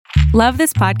Love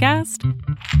this podcast?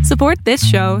 Support this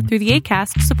show through the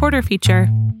Acast supporter feature.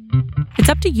 It's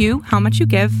up to you how much you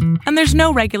give, and there's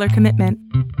no regular commitment.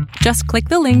 Just click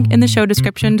the link in the show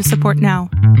description to support now.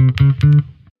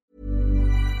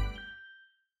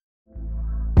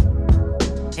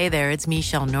 Hey there, it's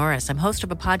Michelle Norris. I'm host of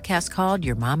a podcast called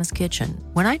Your Mama's Kitchen.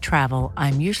 When I travel,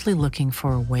 I'm usually looking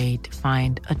for a way to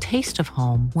find a taste of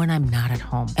home when I'm not at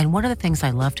home. And one of the things I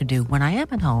love to do when I am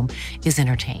at home is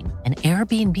entertain. And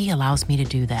Airbnb allows me to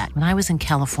do that. When I was in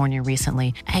California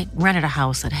recently, I rented a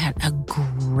house that had a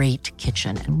great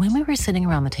kitchen. And when we were sitting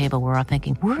around the table, we were all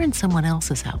thinking, we're in someone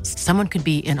else's house. Someone could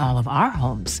be in all of our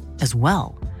homes as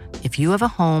well. If you have a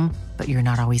home, but you're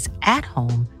not always at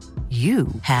home, you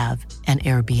have an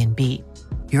Airbnb.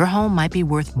 Your home might be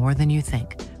worth more than you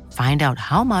think. Find out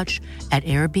how much at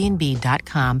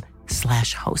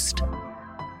airbnb.com/host.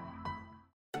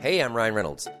 Hey, I'm Ryan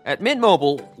Reynolds. At Mint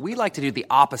Mobile, we like to do the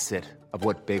opposite of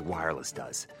what Big Wireless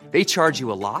does. They charge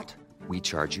you a lot, we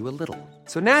charge you a little.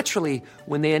 So naturally,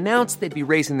 when they announced they'd be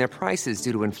raising their prices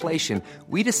due to inflation,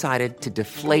 we decided to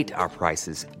deflate our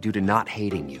prices due to not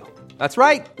hating you. That's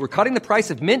right. We're cutting the price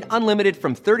of Mint Unlimited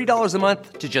from $30 a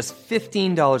month to just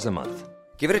 $15 a month.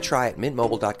 Give it a try at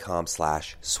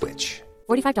mintmobile.com/switch.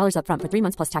 $45 up front for 3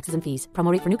 months plus taxes and fees.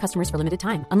 Promo rate for new customers for limited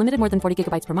time. Unlimited more than 40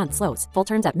 gigabytes per month. Slows full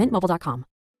terms at mintmobile.com.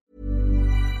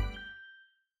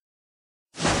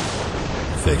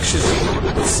 Fiction,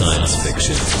 science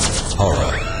fiction,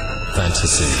 horror,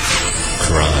 fantasy,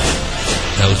 crime,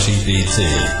 LGBT,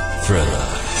 thriller.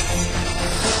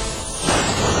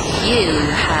 You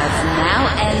have now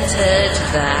entered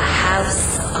the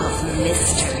House of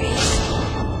Mystery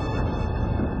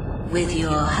with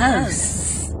your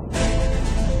hosts,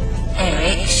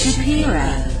 Eric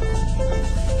Shapiro,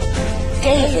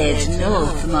 David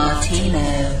North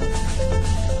Martino,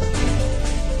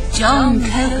 John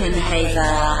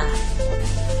Copenhaver,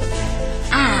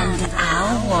 and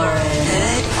Al Warren.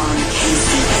 Heard on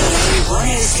KCAA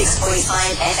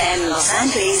 106.5 FM Los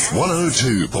Angeles,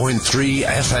 102.3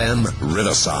 FM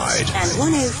Riverside, and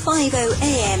 105.0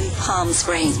 AM Palm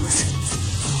Springs.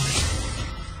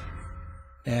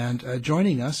 And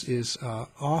joining us is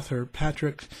author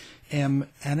Patrick M.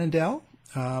 Annandale.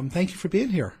 Thank you for being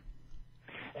here.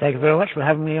 Thank you very much for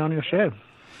having me on your show.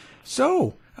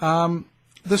 So,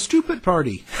 the Stupid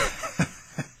Party.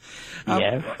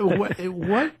 Yes.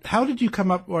 What? How did you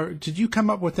come up, or did you come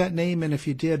up with that name? And if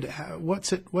you did,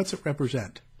 what's it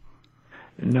represent?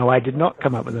 No, I did not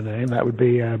come up with a name. That would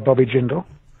be Bobby Jindal,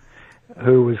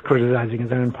 who was criticizing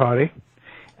his own party.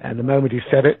 And the moment he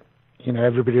said it,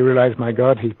 everybody realized, my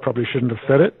God, he probably shouldn't have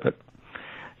said it, but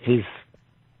he's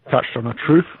touched on a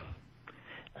truth.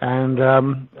 And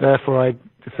therefore, I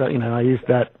used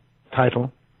that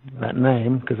title, that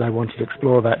name, because I wanted to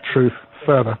explore that truth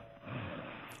further.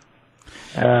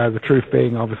 The truth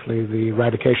being, obviously, the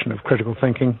eradication of critical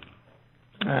thinking,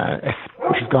 which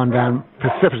has gone down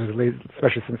precipitously,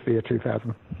 especially since the year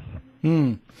 2000.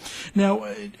 Now,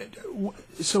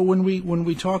 so when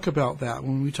we talk about that,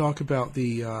 when we talk about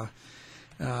the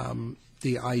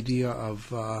idea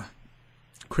of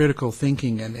critical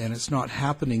thinking, and it's not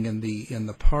happening in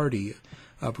the party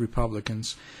of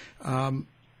Republicans, how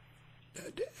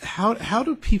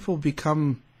do people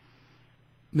become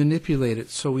manipulated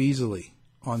so easily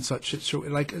on such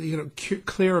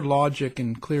clear logic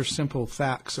and clear simple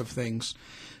facts of things,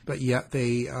 but yet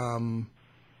they don't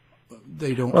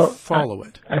follow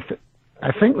it? I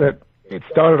think that it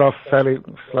started off fairly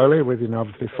slowly with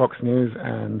obviously Fox News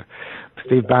and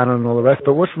Steve Bannon and all the rest.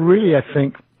 But what's really, I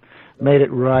think, made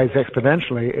it rise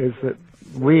exponentially is that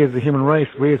we as the human race,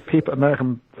 we as people,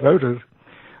 American voters,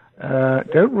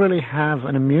 don't really have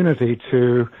an immunity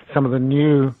to some of the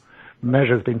new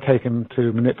measures being taken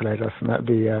to manipulate us, and that would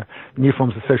be new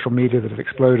forms of social media that have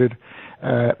exploded,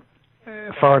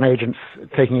 foreign agents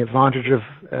taking advantage of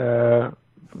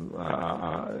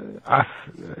us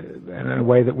in a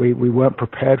way that we weren't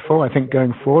prepared for. I think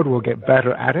going forward we'll get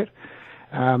better at it.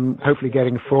 Hopefully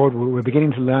getting forward, we're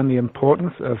beginning to learn the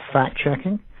importance of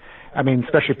fact-checking. I mean,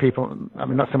 especially people,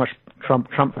 not so much Trump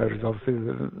voters, obviously,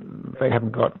 they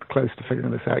haven't got close to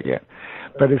figuring this out yet.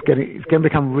 But it's going to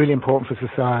become really important for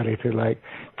society to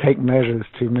take measures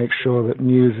to make sure that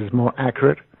news is more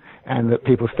accurate and that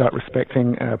people start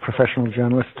respecting professional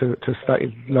journalists to a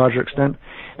slightly larger extent,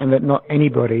 and that not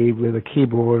anybody with a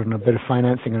keyboard and a bit of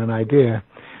financing and an idea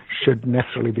should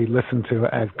necessarily be listened to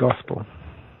as gospel.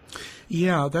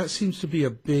 Yeah, that seems to be a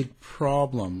big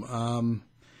problem.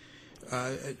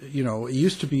 It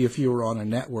used to be if you were on a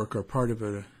network or part of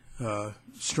a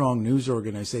strong news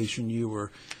organization, you were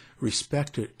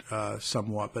respect it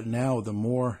somewhat, but now the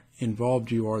more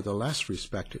involved you are, the less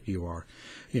respected you are.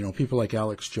 You know, people like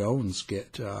Alex Jones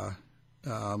get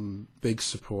big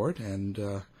support, and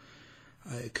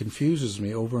it confuses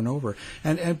me over and over.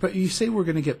 But you say we're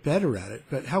going to get better at it,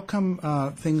 but how come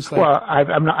things like? Well,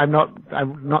 I'm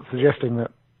not suggesting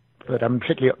that I'm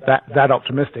particularly that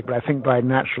optimistic, but I think by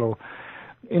natural.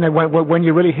 You know, when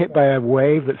you're really hit by a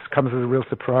wave that comes as a real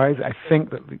surprise, I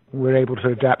think that we're able to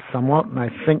adapt somewhat, and I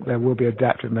think there will be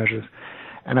adaptive measures.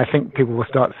 And I think people will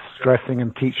start stressing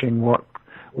and teaching what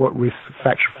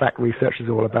fact research is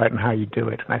all about and how you do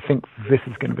it. And I think this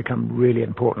is going to become really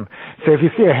important. So if you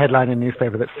see a headline in a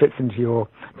newspaper that fits into your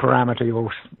parameter,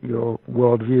 your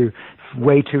worldview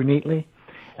way too neatly,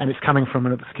 and it's coming from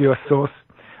an obscure source,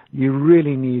 you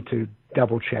really need to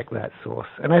double check that source.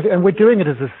 And we're doing it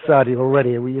as a society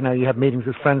already. You have meetings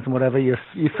with friends and whatever. You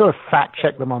sort of fact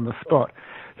check them on the spot.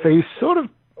 So you sort of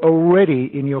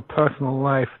already in your personal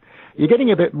life, you're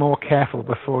getting a bit more careful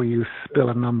before you spill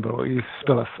a number or you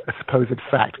spill a supposed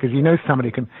fact, because you know somebody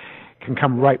can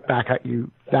come right back at you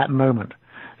that moment.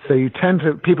 So you tend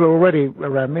to, people already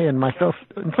around me and myself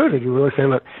included, you always say,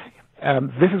 look,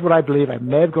 this is what I believe. I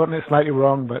may have gotten it slightly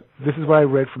wrong, but this is what I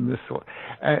read from this sort.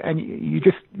 And you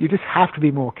just have to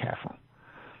be more careful.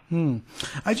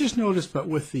 I just noticed, but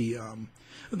with the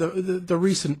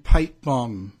recent pipe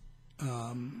bomb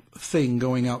thing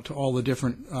going out to all the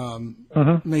different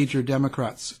major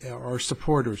Democrats or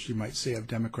supporters, you might say, of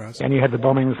Democrats. And you had the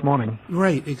bombing this morning.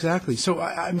 Right, exactly. So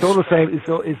it's all the same.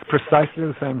 It's precisely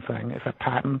the same thing. It's a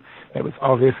pattern. It was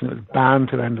obvious, and it was bound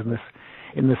to end in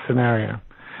this scenario.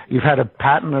 You've had a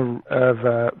pattern of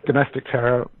domestic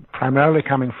terror, primarily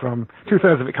coming from,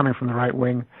 2/3 of it coming from the right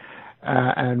wing,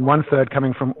 and 1/3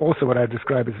 coming from also what I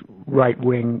describe as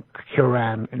right-wing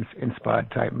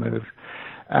Quran-inspired type moves.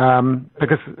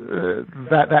 Because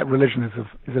that religion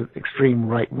is an extreme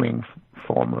right-wing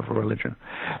form of a religion.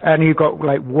 And you've got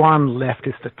like one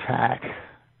leftist attack.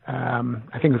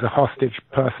 I think it was a hostage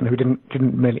person who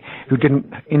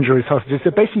didn't injure his hostages.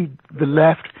 So basically, the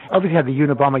left obviously had the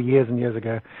Unabomber years and years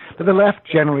ago, but the left,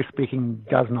 generally speaking,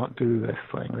 does not do this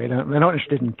thing. They're not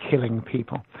interested in killing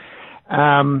people.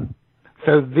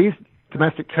 So these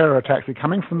domestic terror attacks are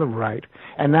coming from the right,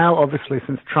 and now obviously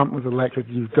since Trump was elected,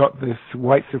 you've got this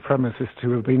white supremacists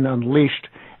who have been unleashed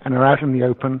and are out in the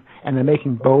open, and they're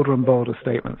making bolder and bolder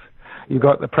statements. You've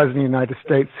got the President of the United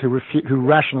States who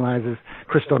rationalizes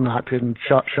Kristallnacht in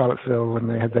Charlottesville when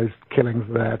they had those killings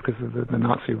there because of the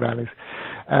Nazi rallies.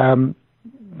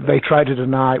 They try to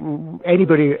deny,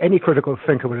 any critical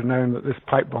thinker would have known that this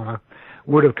pipe bomber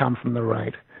would have come from the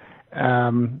right.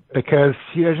 Because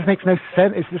it just makes no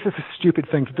sense. It's just a stupid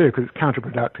thing to do because it's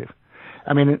counterproductive.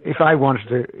 I mean, if I wanted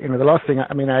to, the last thing,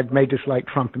 I may dislike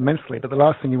Trump immensely, but the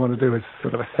last thing you want to do is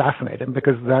sort of assassinate him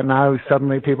because now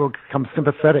suddenly people become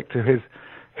sympathetic to his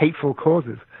hateful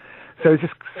causes. So it's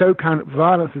just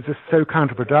violence is just so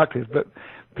counterproductive. But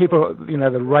people,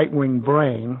 the right-wing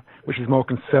brain, which is more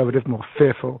conservative, more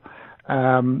fearful,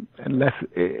 and less,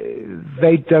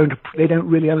 they don't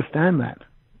really understand that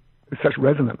with such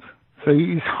resonance. So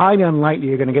it's highly unlikely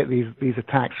you're going to get these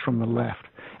attacks from the left.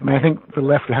 I think the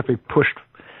left will have to be pushed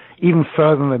even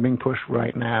further than they're being pushed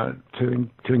right now to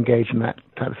engage in that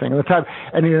type of thing.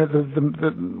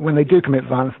 When they do commit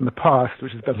violence in the past,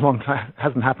 which has been a long time,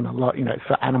 hasn't happened a lot. It's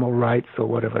for animal rights or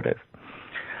whatever it is.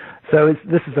 So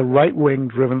this is a right-wing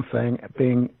driven thing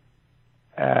being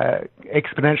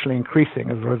exponentially increasing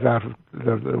as a result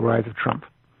of the rise of Trump.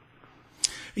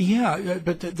 Yeah,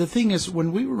 but the thing is,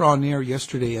 when we were on air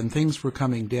yesterday and things were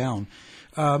coming down,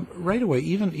 right away,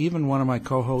 even one of my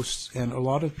co-hosts and a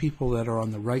lot of people that are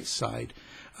on the right side,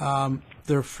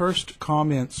 their first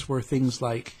comments were things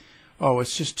like, "Oh,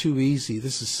 it's just too easy.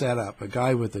 This is set up. A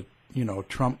guy with a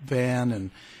Trump van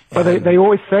and." Well, they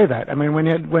always say that. I mean,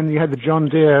 when you had the John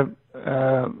Deere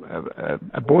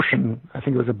abortion, I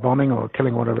think it was a bombing or a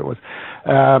killing, whatever it was,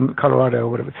 Colorado or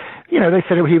whatever. They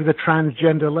said he was a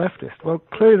transgender leftist. Well,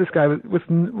 clearly this guy was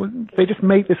they just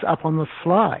made this up on the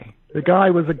fly. The guy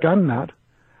was a gun nut,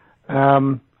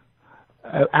 a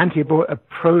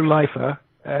pro-lifer,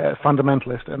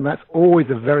 fundamentalist, and that's always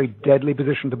a very deadly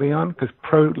position to be on because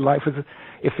pro-lifers,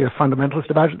 if they're fundamentalist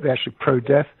about it, they're actually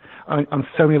pro-death on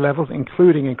so many levels,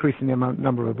 including increasing the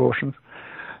number of abortions.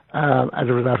 As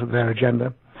a result of their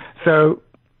agenda. So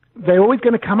they're always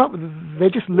going to come up with, they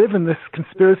just live in this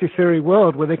conspiracy theory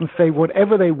world where they can say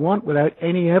whatever they want without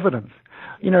any evidence.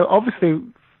 Obviously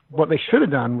what they should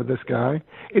have done with this guy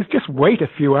is just wait a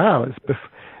few hours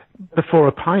before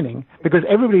opining, because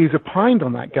everybody who's opined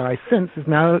on that guy since is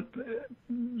now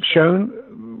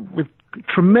shown with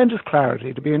tremendous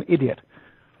clarity to be an idiot.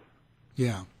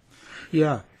 Yeah.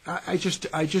 Yeah, I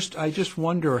just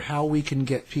wonder how we can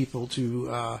get people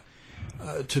to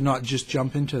not just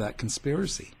jump into that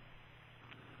conspiracy.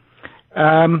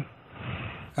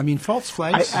 I mean, false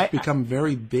flags become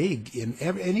very big in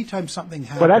anytime something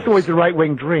happens. Well, that's always the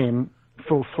right-wing dream,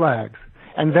 false flags.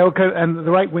 And they'll go, and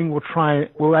the right wing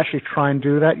will actually try and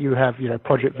do that. You have,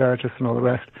 Project Veritas and all the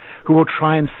rest, who will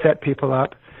try and set people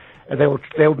up.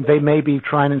 They may be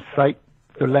trying to incite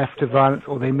the left to violence,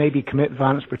 or they maybe commit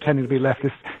violence pretending to be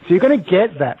leftist. So you're going to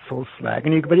get that false flag,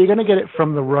 but you're going to get it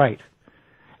from the right.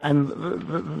 And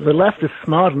the left is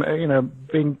smart,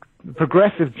 being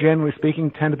progressive, generally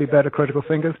speaking, tend to be better critical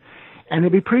thinkers, and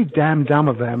it'd be pretty damn dumb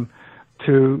of them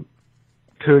to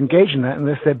engage in that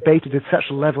unless they're baited at such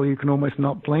a level you can almost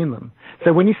not blame them.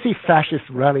 So when you see fascists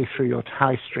rally through your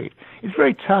high street, it's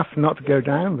very tough not to go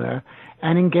down there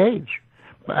and engage.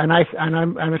 And I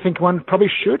think one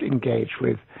probably should engage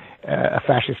with a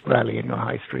fascist rally in your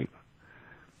high street.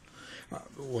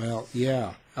 Well,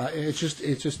 yeah, it's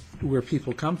just where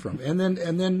people come from, and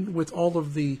then with all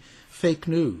of the fake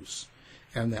news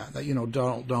and that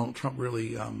Donald Trump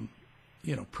really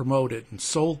promoted and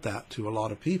sold that to a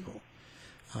lot of people.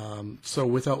 So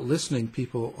without listening,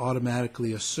 people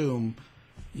automatically assume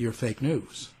you're fake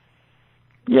news.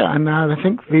 Yeah, and I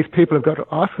think these people have got to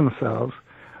ask themselves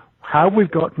how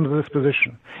we've gotten to this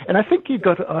position. And I think you've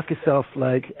got to ask yourself,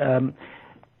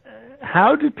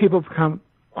 how did people become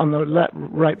on the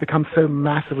right become so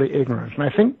massively ignorant? And I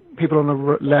think people on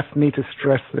the left need to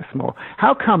stress this more.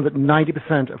 How come that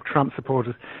 90% of Trump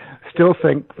supporters still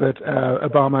think that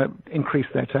Obama increased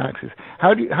their taxes?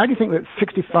 How do you think that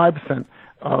 65%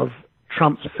 of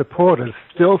Trump's supporters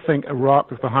still think Iraq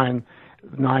was behind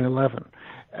 9/11?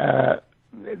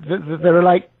 There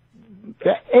are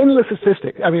endless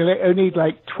statistics. I mean, only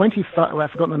 25,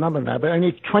 I've forgotten the number now, but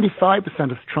only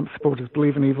 25% of Trump supporters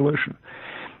believe in evolution.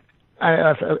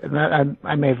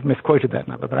 I may have misquoted that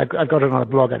number, but I got it on a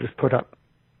blog I just put up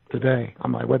today on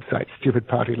my website,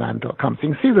 stupidpartyland.com. So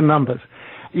you can see the numbers.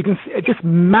 You can see just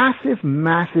massive,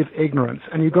 massive ignorance,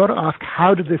 and you've got to ask,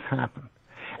 how did this happen?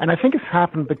 And I think it's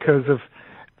happened because of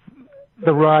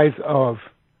the rise of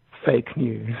fake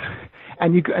news.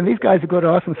 And these guys have got to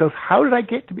ask themselves, how did I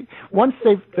get to be... Once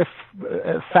the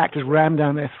fact is rammed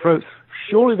down their throats,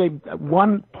 surely at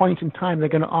one point in time they're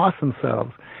going to ask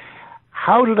themselves,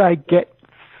 how did I get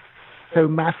so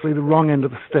massively the wrong end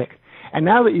of the stick? And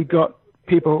now that you've got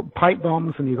people, pipe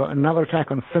bombs, and you've got another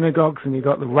attack on synagogues, and you've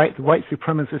got the white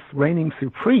supremacists reigning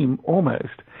supreme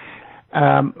almost,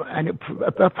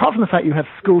 apart from the fact you have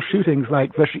school shootings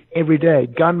virtually every day,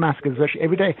 gun massacres virtually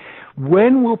every day,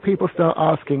 when will people start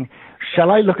asking, shall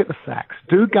I look at the facts?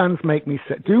 Do guns make me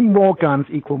sick? Do more guns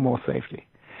equal more safety?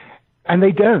 And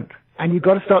they don't. And you've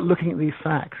got to start looking at these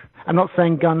facts. I'm not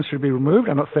saying guns should be removed.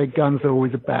 I'm not saying guns are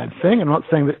always a bad thing. I'm not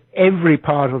saying that every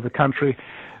part of the country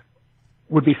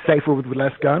would be safer with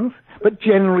less guns. But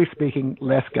generally speaking,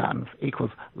 less guns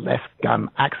equals less gun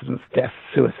accidents, deaths,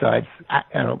 suicides,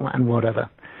 and whatever.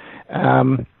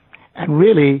 And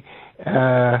really,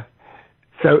 so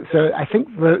I think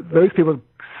those people, at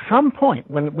some point,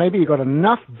 when maybe you've got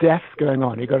enough deaths going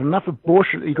on, you've got enough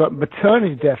abortion, you've got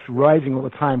maternity deaths rising all the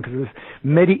time because of this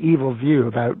medieval view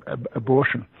about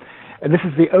abortion. And this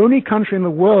is the only country in the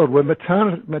world where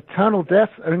maternal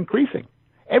deaths are increasing.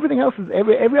 Everything else is,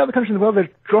 every other country in the world,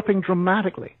 they're dropping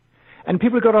dramatically. And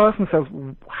people have got to ask themselves,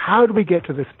 how do we get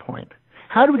to this point?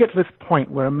 How do we get to this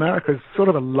point where America is sort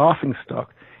of a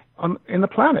laughingstock in the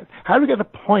planet? How do we get to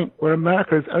the point where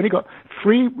America has only got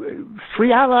three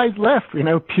allies left?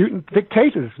 Putin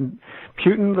dictators, and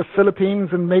Putin, the Philippines,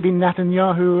 and maybe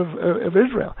Netanyahu of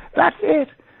Israel. That's it.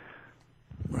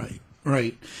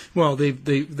 Right. Well,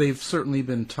 they've certainly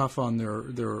been tough on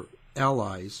their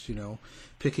allies.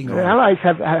 Picking on their allies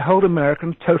hold America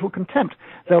in total contempt.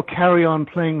 They'll carry on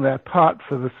playing their part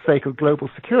for the sake of global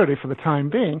security for the time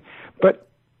being, but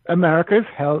America is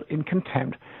held in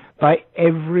contempt by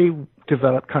every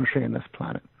developed country in this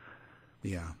planet.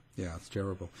 Yeah, it's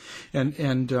terrible. And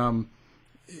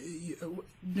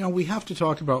we have to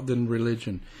talk about then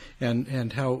religion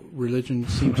and how religion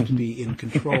seems to be in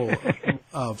control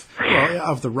of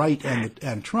the right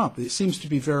and Trump. It seems to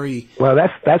be very... Well,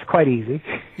 that's quite easy.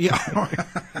 Yeah.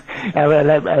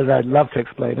 I'd love to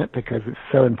explain it because it's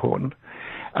so important.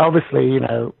 Obviously,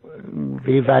 the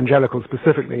evangelicals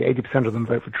specifically, 80% of them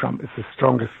vote for Trump. It's the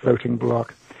strongest voting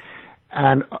bloc.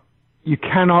 And you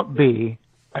cannot be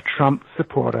a Trump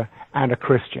supporter and a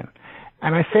Christian.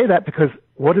 And I say that because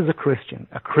what is a Christian?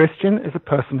 A Christian is a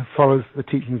person who follows the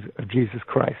teachings of Jesus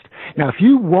Christ. Now, if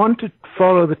you want to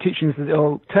follow the teachings of the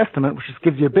Old Testament, which just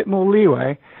gives you a bit more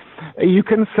leeway, you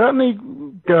can certainly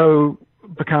go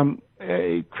become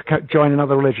join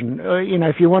another religion.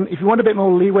 If you want a bit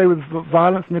more leeway with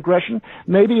violence and aggression,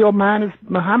 maybe your man is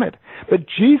Muhammad. But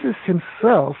Jesus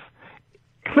himself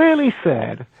clearly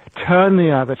said, turn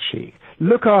the other cheek,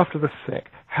 look after the sick,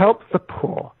 help the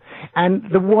poor. And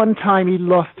the one time he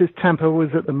lost his temper was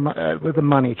at with the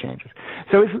money changers.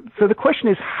 So the question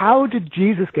is, how did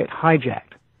Jesus get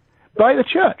hijacked? By the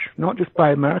church, not just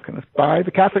by Americans, by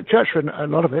the Catholic Church, for a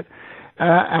lot of it.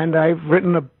 And I've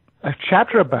written a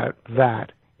chapter about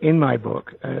that in my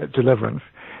book, Deliverance,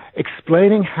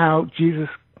 explaining how Jesus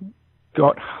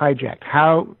got hijacked,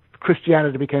 how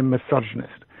Christianity became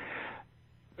misogynist.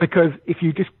 Because if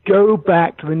you just go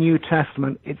back to the New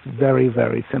Testament, it's very,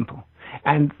 very simple.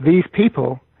 And these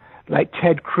people, like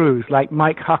Ted Cruz, like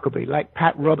Mike Huckabee, like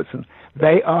Pat Robertson,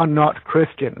 they are not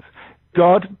Christians.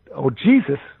 God, or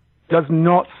Jesus, does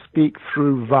not speak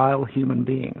through vile human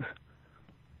beings.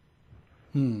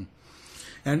 And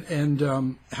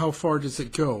how far does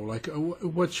it go? Like,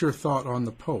 what's your thought on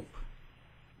the Pope?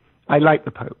 I like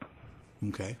the Pope.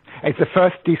 Okay. It's the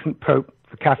first decent Pope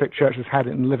the Catholic Church has had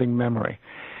in living memory.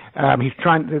 He's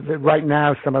trying right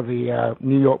now, some of the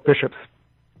New York bishops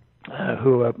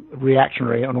who are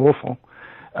reactionary and awful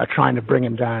are trying to bring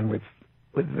him down with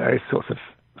various sorts of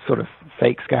sort of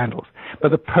fake scandals.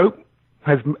 But the Pope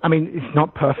it's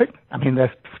not perfect. there's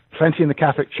plenty in the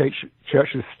Catholic Church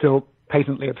is still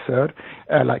patently absurd,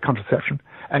 like contraception,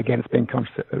 against being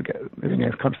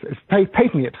it's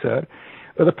patently absurd.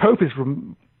 But the Pope has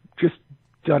just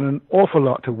done an awful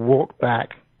lot to walk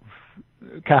back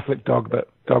Catholic dogma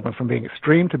from being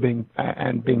extreme to being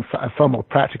far more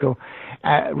practical,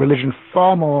 religion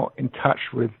far more in touch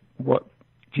with what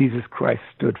Jesus Christ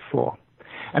stood for.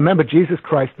 And remember, Jesus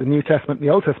Christ, the New Testament, the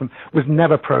Old Testament, was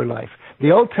never pro-life.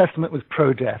 The Old Testament was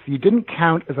pro-death. You didn't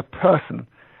count as a person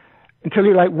until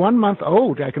you're like 1 month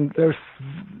old. They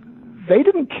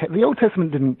didn't care. The Old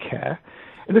Testament didn't care.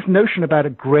 And this notion about a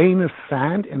grain of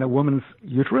sand in a woman's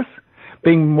uterus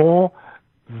being more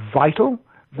vital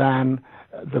than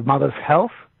the mother's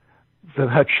health,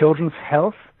 her children's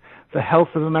health, the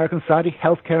health of American society,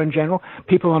 healthcare in general,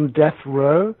 people on death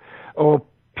row, or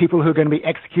people who are going to be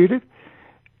executed,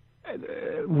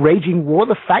 raging war,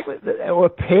 the fact that, or a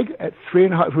pig at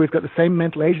 3.5, who has got the same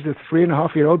mental age as a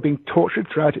 3.5-year-old being tortured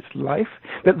throughout its life,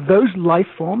 that those life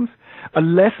forms are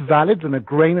less valid than a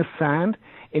grain of sand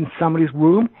in somebody's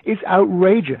womb is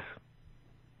outrageous.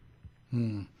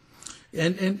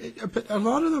 But a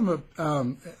lot of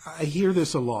them, I hear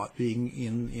this a lot being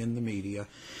in the media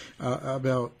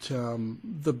about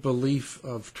the belief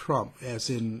of Trump, as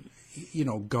in,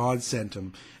 God sent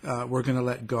him. We're going to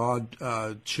let God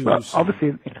choose. Well,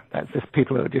 obviously, that's just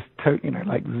people who are just,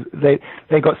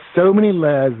 they got so many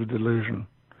layers of delusion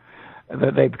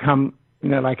that they become,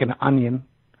 like an onion,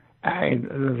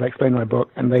 as I explain in my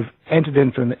book, and they've entered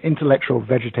into an intellectual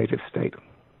vegetative state.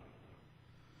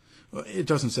 Well, it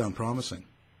doesn't sound promising.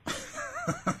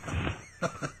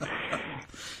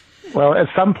 Well, at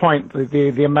some point,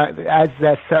 the amount, as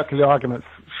their circular arguments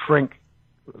shrink,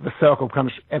 the circle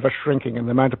becomes ever shrinking, and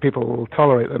the amount of people who will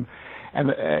tolerate them, and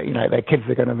their kids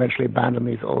are going to eventually abandon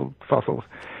these old fossils.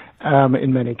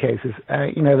 In many cases,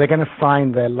 they're going to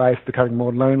find their life becoming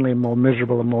more lonely, more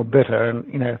miserable, and more bitter.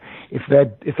 And if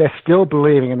they're still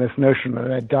believing in this notion of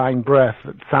their dying breath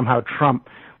that somehow Trump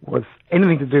was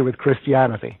anything to do with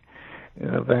Christianity,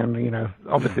 then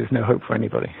obviously there's no hope for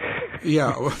anybody.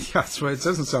 Yeah, well, that's right. It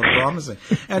doesn't sound promising.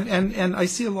 And I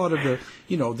see a lot of the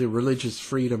the religious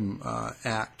freedom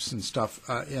acts and stuff,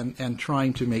 and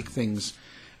trying to make things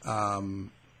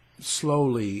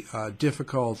slowly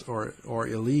difficult or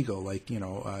illegal, like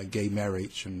gay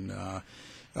marriage and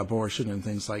abortion and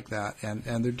things like that.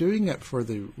 And they're doing it for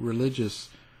the religious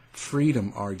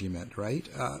freedom argument, right?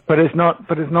 But it's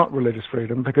not religious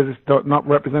freedom, because it's not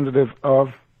representative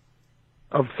of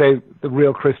say the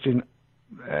real Christian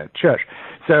church.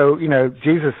 So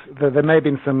Jesus, there may have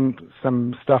been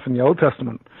some stuff in the Old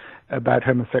Testament about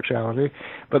homosexuality,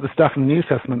 but the stuff in the New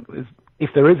Testament is,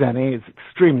 if there is any, is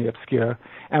extremely obscure.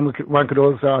 And one could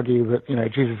also argue that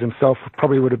Jesus himself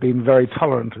probably would have been very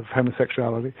tolerant of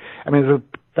homosexuality. There's a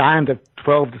band of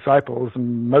 12 disciples,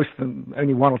 and most of them,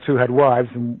 only 1 or 2 had wives,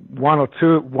 and one of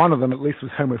them at least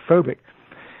was homophobic.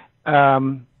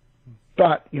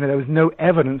 But there was no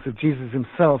evidence of Jesus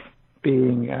himself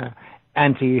being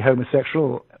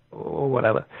anti-homosexual or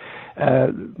whatever.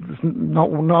 There's not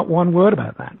one word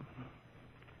about that.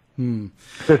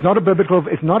 So it's not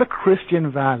it's not a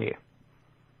Christian value.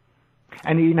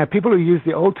 And people who use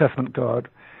the Old Testament God,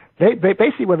 they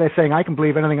basically what they're saying, I can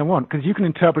believe anything I want, because you can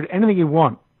interpret anything you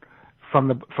want from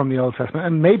the Old Testament,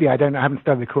 and maybe I haven't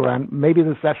studied the Quran. Maybe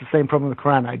that's the same problem with the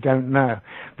Quran. I don't know.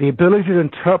 The ability to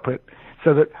interpret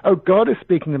so that God is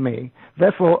speaking to me,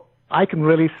 therefore I can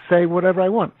really say whatever I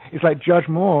want. It's like Judge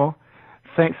Moore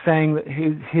saying that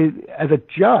he as a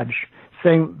judge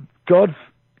saying God's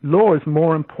law is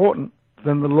more important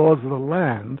than the laws of the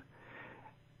land.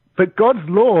 But God's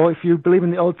law, if you believe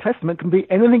in the Old Testament, can be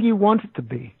anything you want it to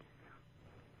be.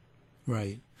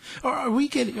 Right. Are we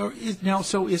getting?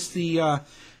 So is the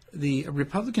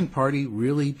Republican Party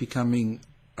really becoming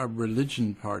a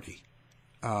religion party?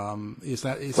 Well,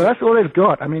 that's all they've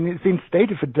got. I mean, it's been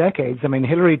stated for decades. I mean,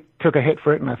 Hillary took a hit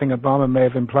for it, and I think Obama may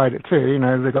have implied it too. You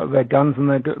know, they've got their guns and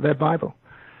their Bible.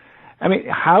 I mean,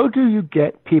 how do you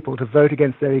get people to vote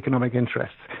against their economic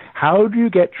interests? How do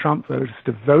you get Trump voters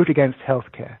to vote against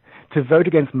health care, to vote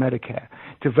against Medicare,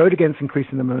 to vote against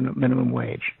increasing the minimum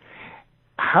wage?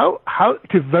 How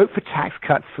to vote for tax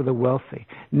cuts for the wealthy,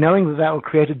 knowing that will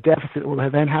create a deficit that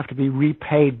will then have to be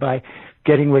repaid by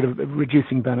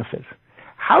reducing benefits?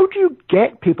 How do you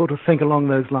get people to think along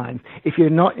those lines if you're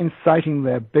not inciting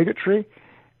their bigotry,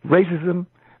 racism,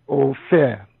 or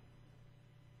fear?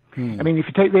 I mean, if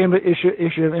you take the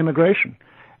issue of immigration,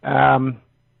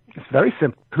 it's very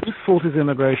simple. Whose fault is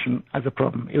immigration as a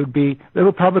problem? It would be the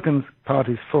Republican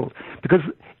Party's fault. Because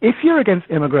if you're against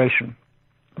immigration,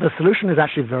 the solution is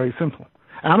actually very simple.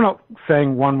 And I'm not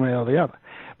saying one way or the other.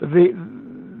 But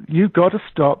you've got to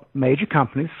stop major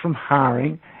companies from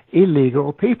hiring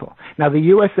illegal people. Now, the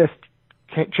USS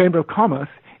Chamber of Commerce,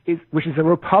 which is a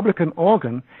Republican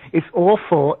organ, is all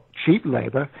for cheap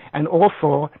labor and all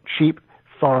for cheap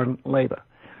foreign labor.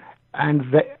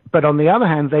 But on the other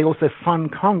hand, they also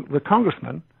fund the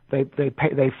congressmen.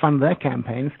 They fund their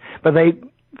campaigns, but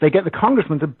they get the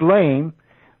congressmen to blame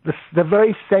the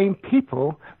very same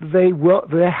people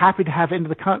they're happy to have into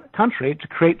the country to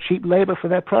create cheap labor for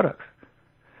their products.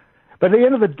 But at the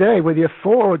end of the day, whether you're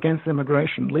for or against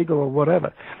immigration, legal or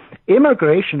whatever,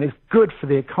 immigration is good for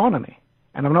the economy.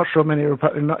 And I'm not sure many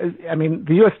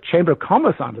the U.S. Chamber of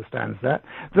Commerce understands that.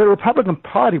 The Republican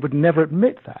Party would never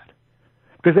admit that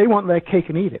because they want their cake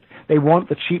and eat it. They want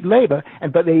the cheap labor,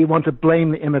 but they want to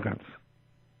blame the immigrants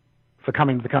for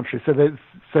coming to the country so that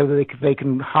they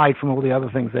can hide from all the other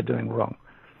things they're doing wrong.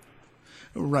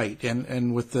 Right,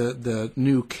 and with the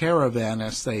new Caravan,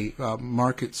 as they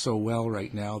market so well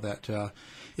right now, that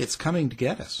it's coming to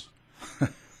get us.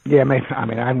 Yeah, maybe. I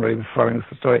mean, I haven't really been following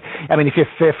the story. I mean, if you're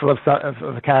fearful of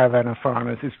the Caravan of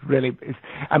foreigners,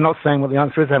 I'm not saying what the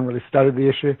answer is. I haven't really studied the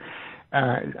issue.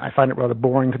 I find it rather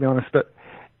boring, to be honest. But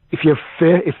if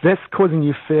that's causing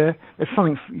you fear, there's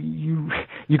something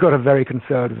you got a very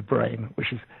conservative brain,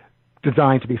 which is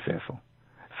designed to be fearful.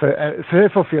 So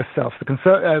fearful for yourself. The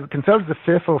conservatives are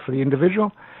fearful for the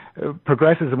individual.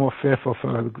 Progressives are more fearful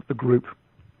for the group.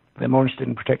 They're more interested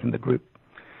in protecting the group.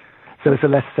 So it's a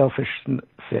less selfish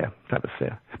type of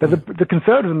fear. But the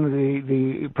conservative and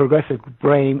the progressive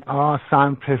brain are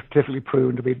scientifically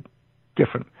proven to be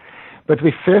different. But to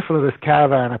be fearful of this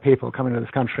caravan of people coming to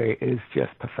this country is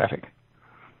just pathetic.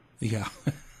 Yeah.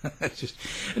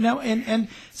 And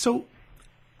so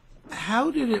how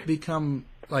did it become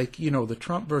like, the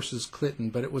Trump versus Clinton,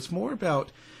 but it was more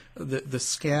about the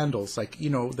scandals, like,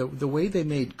 the way they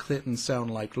made Clinton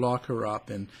sound like lock her up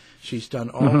and she's done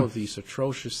all of these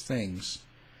atrocious things.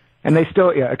 And they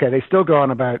still go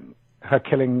on about her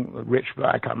killing rich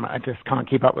black. I just can't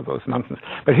keep up with those nonsense.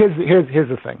 But here's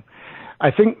the thing.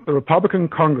 I think the Republican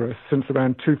Congress, since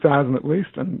around 2000 at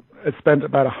least, and has spent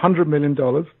about $100 million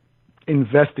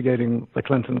investigating the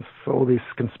Clintons for all these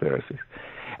conspiracies.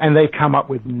 And they've come up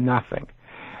with nothing.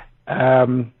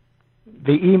 And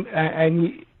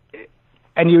then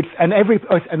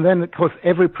of course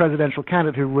every presidential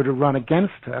candidate who would have run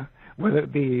against her, whether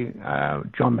it be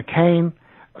John McCain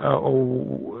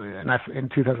or in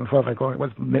 2012 I call it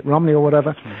was Mitt Romney or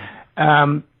whatever,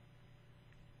 and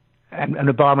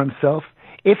Obama himself.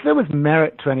 If there was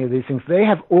merit to any of these things, they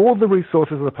have all the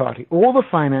resources of the party, all the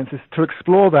finances to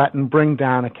explore that and bring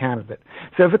down a candidate.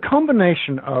 So the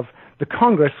combination of the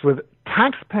Congress with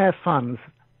taxpayer funds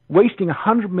wasting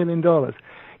 $100 million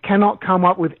cannot come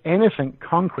up with anything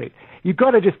concrete. You've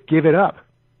got to just give it up.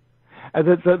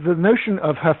 The notion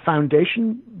of her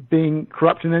foundation being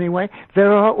corrupt in any way,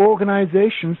 there are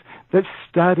organizations that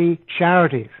study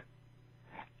charities.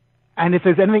 And if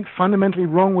there's anything fundamentally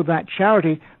wrong with that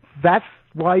charity, that's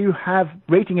why you have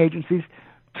rating agencies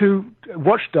to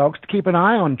watchdogs to keep an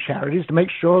eye on charities to make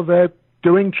sure they're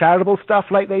doing charitable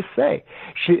stuff like they say.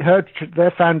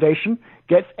 Their foundation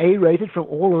gets A-rated from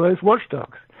all of those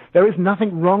watchdogs. There is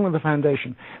nothing wrong with the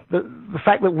foundation. The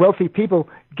fact that wealthy people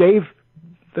gave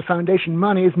the foundation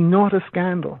money is not a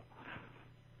scandal.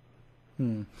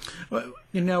 Well,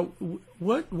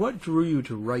 what drew you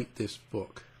to write this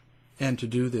book and to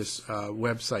do this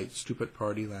website, Stupid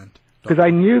Partyland? Because I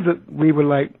knew that we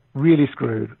were really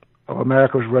screwed, or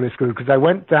America was really screwed. Because I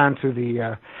went down to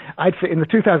in the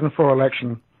 2004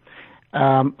 election,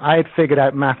 I had figured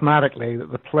out mathematically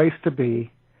that the place to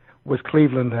be was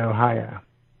Cleveland, Ohio.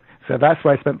 So that's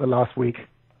where I spent the last week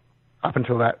up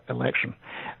until that election.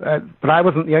 But I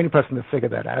wasn't the only person that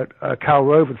figured that out. Karl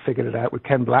Rove had figured it out with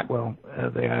Ken Blackwell,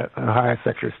 the Ohio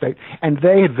Secretary of State, and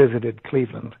they had visited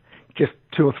Cleveland just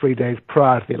 2 or 3 days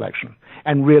prior to the election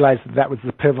and realized that was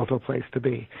the pivotal place to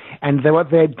be. And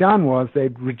what they had done was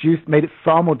they'd made it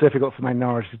far more difficult for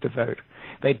minorities to vote.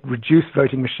 They'd reduced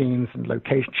voting machines and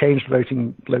changed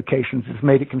voting locations. It's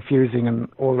made it confusing and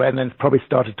all that. And then probably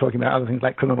started talking about other things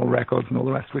like criminal records and all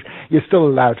the rest, which you're still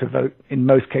allowed to vote in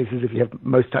most cases if you have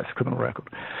most types of criminal record.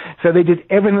 So they did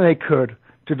everything they could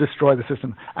to destroy the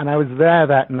system. And I was there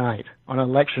that night, on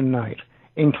election night,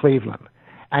 in Cleveland.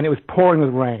 And it was pouring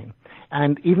with rain.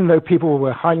 And even though people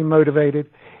were highly motivated,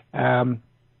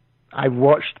 I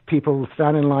watched people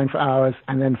stand in line for hours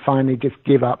and then finally just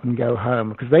give up and go home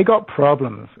because they got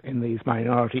problems in these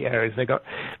minority areas. They got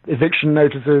eviction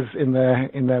notices in their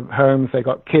homes. They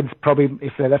got kids probably,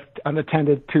 if they're left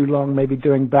unattended too long, maybe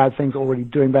doing bad things, already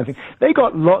doing bad things. They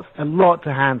got a lot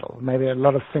to handle, maybe a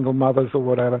lot of single mothers or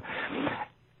whatever.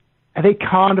 And they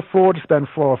can't afford to spend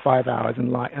 4 or 5 hours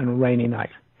on a rainy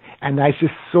night. And I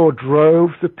just saw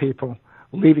droves of people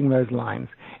leaving those lines.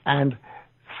 And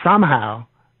somehow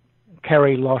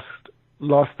Kerry lost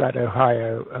that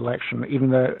Ohio election,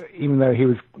 even though he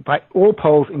was, by all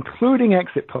polls, including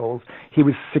exit polls, he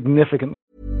was significant.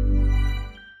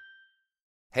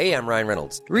 Hey, I'm Ryan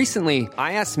Reynolds. Recently,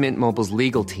 I asked Mint Mobile's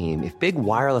legal team if big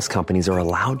wireless companies are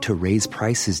allowed to raise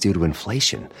prices due to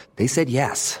inflation. They said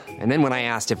yes. And then when I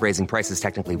asked if raising prices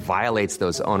technically violates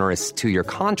those onerous 2-year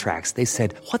contracts, they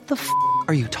said, "What the f***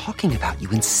 are you talking about, you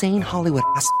insane Hollywood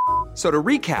ass?" So to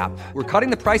recap, we're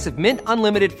cutting the price of Mint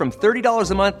Unlimited from $30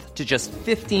 a month to just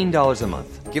 $15 a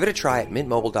month. Give it a try at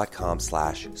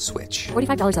mintmobile.com/switch.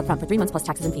 $45 up front for 3 months plus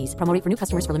taxes and fees. Promo rate for new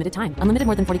customers for limited time. Unlimited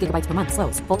more than 40 gigabytes per month.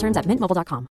 Slows full terms at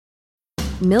mintmobile.com.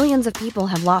 Millions of people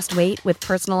have lost weight with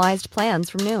personalized plans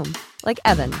from Noom. Like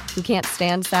Evan, who can't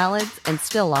stand salads and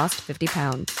still lost 50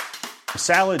 pounds.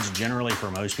 Salads generally for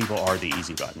most people are the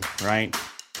easy button, right?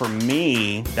 For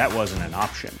me, that wasn't an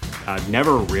option. I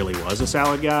never really was a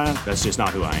salad guy. That's just not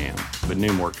who I am. But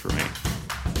Noom worked for me.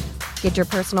 Get your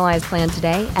personalized plan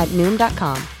today at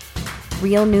Noom.com.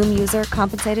 Real Noom user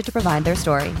compensated to provide their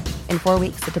story. In 4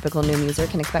 weeks, the typical Noom user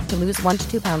can expect to lose 1 to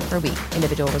 2 pounds per week.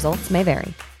 Individual results may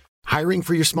vary. Hiring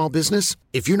for your small business?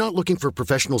 If you're not looking for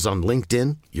professionals on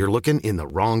LinkedIn, you're looking in the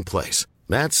wrong place.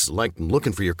 That's like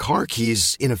looking for your car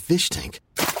keys in a fish tank.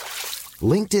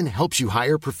 LinkedIn helps you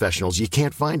hire professionals you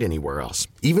can't find anywhere else,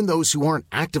 even those who aren't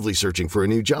actively searching for a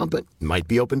new job but might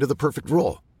be open to the perfect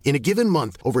role. In a given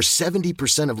month, over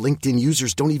 70% of LinkedIn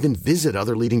users don't even visit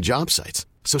other leading job sites.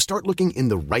 So start looking in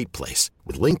the right place.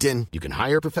 With LinkedIn, you can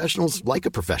hire professionals like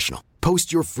a professional.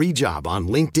 Post your free job on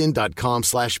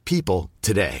linkedin.com/people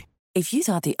today. If you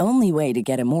thought the only way to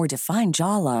get a more defined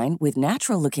jawline with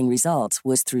natural-looking results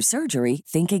was through surgery,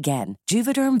 think again.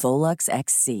 Juvederm Volux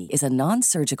XC is a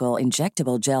non-surgical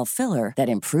injectable gel filler that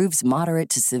improves moderate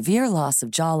to severe loss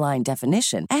of jawline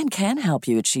definition and can help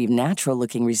you achieve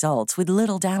natural-looking results with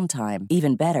little downtime.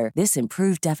 Even better, this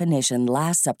improved definition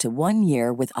lasts up to 1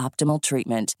 year with optimal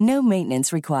treatment. No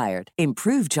maintenance required.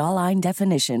 Improve jawline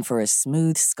definition for a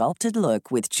smooth, sculpted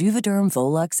look with Juvederm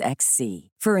Volux XC.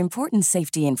 For important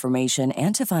safety information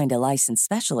and to find a licensed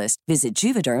specialist, visit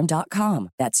Juvederm.com.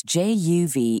 That's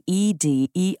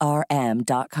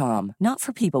JUVEDERM.com. Not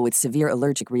for people with severe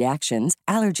allergic reactions,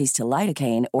 allergies to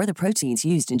lidocaine, or the proteins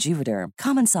used in Juvederm.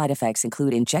 Common side effects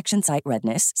include injection site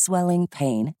redness, swelling,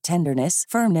 pain, tenderness,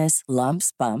 firmness,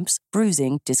 lumps, bumps,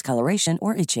 bruising, discoloration,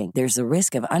 or itching. There's a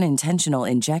risk of unintentional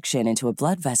injection into a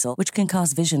blood vessel, which can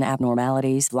cause vision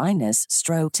abnormalities, blindness,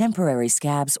 stroke, temporary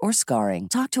scabs, or scarring.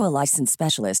 Talk to a licensed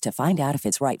specialist to find out if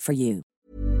it's right for you.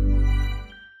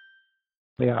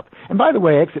 Up. And by the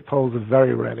way, exit polls are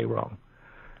very rarely wrong.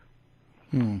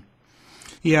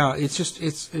 Yeah, it's just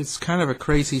it's kind of a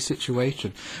crazy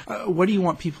situation. What do you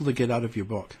want people to get out of your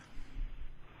book?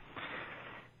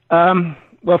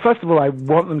 Well, first of all, I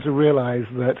want them to realize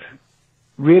that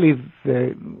really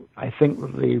I think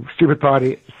the Stupid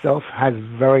Party itself has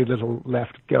very little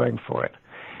left going for it.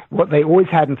 What they always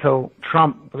had until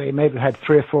Trump, they maybe had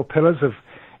 3 or 4 pillars of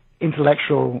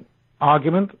intellectual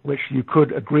argument, which you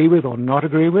could agree with or not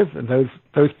agree with, and those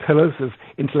pillars of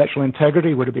intellectual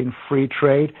integrity would have been free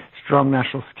trade, strong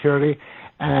national security,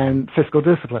 and fiscal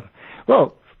discipline.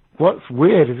 Well, what's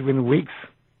weird is within weeks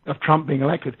of Trump being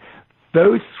elected,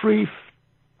 those three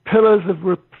pillars of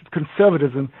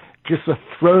conservatism just are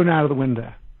thrown out of the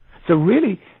window. So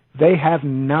really, they have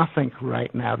nothing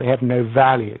right now. They have no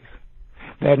values.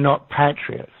 They're not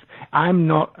patriots. I'm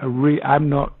a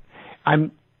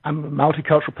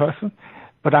multicultural person,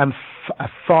 but I'm a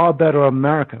far better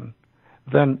American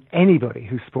than anybody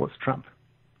who supports Trump.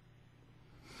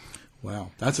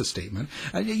 Wow, that's a statement.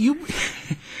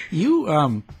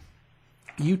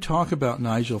 You talk about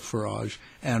Nigel Farage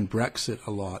and Brexit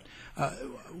a lot.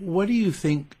 What do you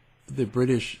think the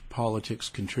British politics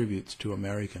contributes to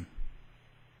American?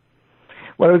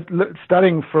 Well,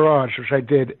 studying Farage, which I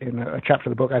did in a chapter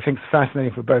of the book, I think is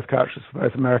fascinating for both cultures, for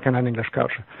both American and English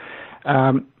culture.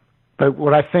 But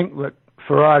what I think that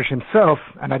Farage himself,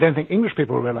 and I don't think English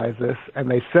people realize this,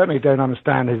 and they certainly don't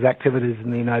understand his activities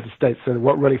in the United States. So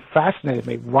what really fascinated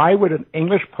me, why would an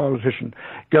English politician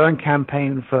go and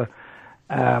campaign for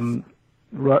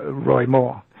Roy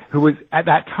Moore, who was at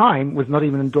that time was not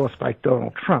even endorsed by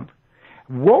Donald Trump?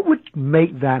 What would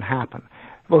make that happen?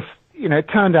 Well, it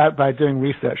turned out by doing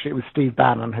research, it was Steve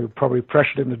Bannon who probably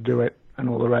pressured him to do it and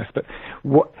all the rest. But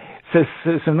so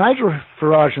Nigel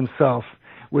Farage himself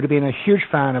would have been a huge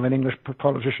fan of an English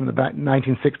politician in the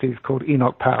 1960s called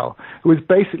Enoch Powell, who was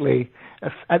basically,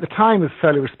 at the time, was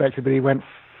fairly respected, but he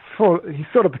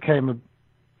sort of became a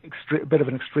bit of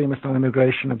an extremist on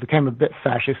immigration and became a bit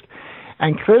fascist.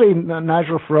 And clearly,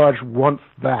 Nigel Farage wants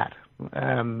that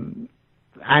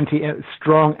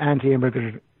strong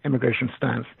anti-immigration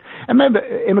stance. And remember,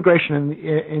 immigration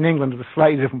in England is a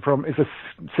slightly different problem. It's a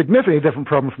significantly different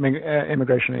problem from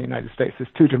immigration in the United States. There's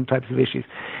two different types of issues,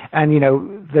 and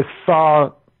there's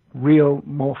far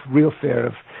more real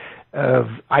fear of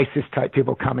ISIS-type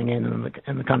people coming in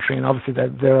the country. And obviously,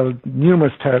 there are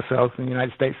numerous terror cells in the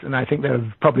United States, and I think there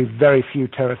are probably very few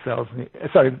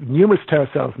numerous terror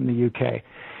cells in the UK,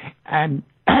 and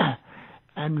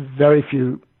very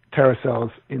few terror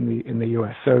cells in the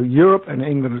US. So Europe and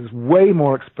England is way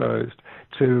more exposed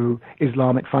to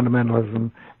Islamic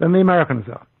fundamentalism than the Americans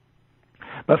are.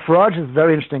 But Farage is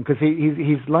very interesting because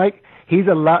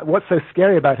what's so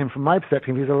scary about him from my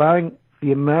perspective, he's allowing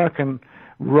the American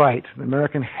right, the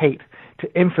American hate,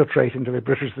 to infiltrate into the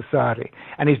British society.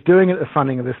 And he's doing it at the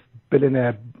funding of this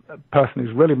billionaire person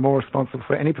who's really more responsible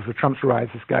for Trump's rise,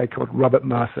 this guy called Robert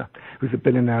Mercer, who's a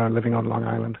billionaire living on Long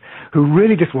Island, who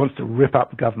really just wants to rip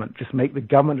up government, just make the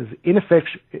government as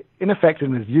ineffective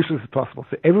and as useless as possible.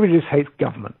 So everybody just hates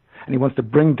government, and he wants to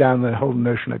bring down the whole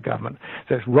notion of government.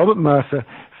 So it's Robert Mercer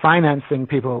financing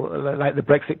people like the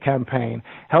Brexit campaign,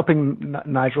 helping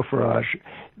Nigel Farage,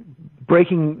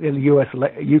 breaking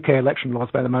the UK election laws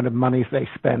by the amount of money they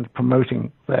spend promoting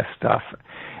their stuff.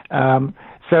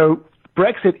 So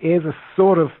Brexit is a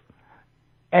sort of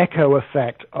echo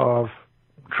effect of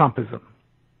Trumpism,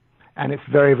 and it's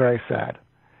very, very sad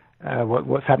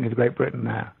what's happening to Great Britain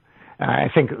now. I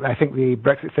think the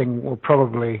Brexit thing will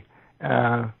probably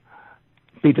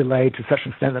be delayed to such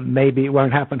an extent that maybe it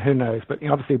won't happen. Who knows? But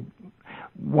obviously,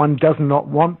 one does not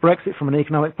want Brexit from an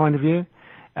economic point of view.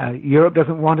 Europe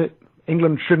doesn't want it.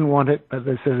 England shouldn't want it, but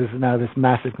there's now this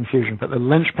massive confusion. But the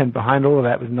linchpin behind all of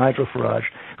that was Nigel Farage,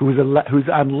 who's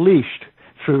unleashed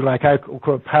through, like I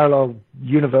call a parallel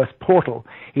universe portal.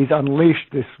 He's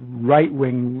unleashed this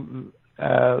right-wing,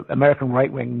 American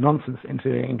right-wing nonsense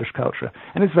into English culture.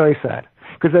 And it's very sad,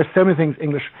 because there's so many things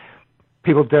English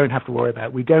people don't have to worry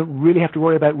about. We don't really have to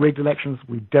worry about rigged elections.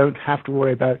 We don't have to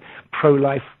worry about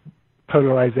pro-life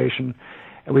polarization.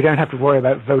 We don't have to worry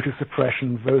about voter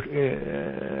suppression,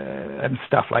 and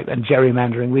stuff like that, and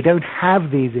gerrymandering. We don't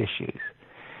have these issues,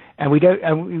 and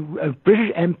a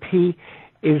British MP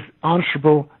is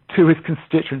answerable to his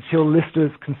constituents. He'll list his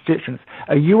constituents.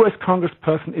 A U.S.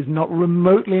 congressperson is not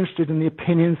remotely interested in the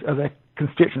opinions of their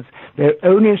constituents. They're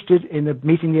only interested in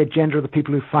meeting the agenda of the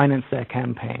people who finance their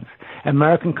campaigns.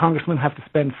 American congressmen have to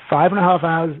spend 5.5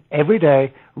 hours every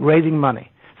day raising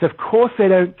money. So of course they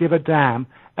don't give a damn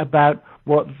about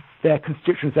what their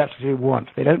constituents actually want.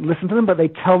 They don't listen to them, but they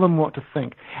tell them what to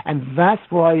think. And that's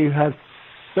why you have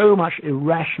so much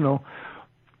irrational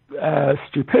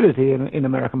stupidity in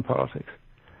American politics.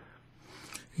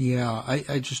 Yeah,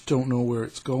 I just don't know where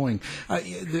it's going.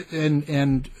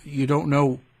 And you don't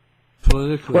know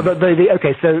politically. Well,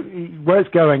 okay, so where it's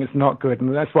going is not good,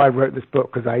 and that's why I wrote this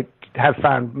book, because I have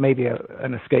found maybe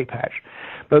an escape hatch.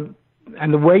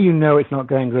 And the way you know it's not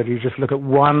going good, you just look at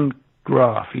one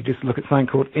graph. You just look at something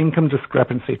called income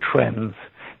discrepancy trends.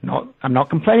 I'm not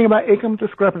complaining about income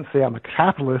discrepancy. I'm a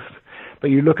capitalist. But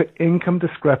you look at income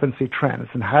discrepancy trends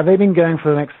and how they've been going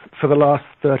for the last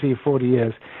 30 or 40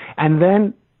 years, and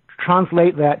then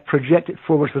translate that, project it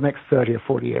forward to the next 30 or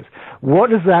 40 years. What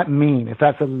does that mean if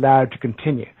that's allowed to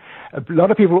continue? A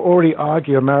lot of people already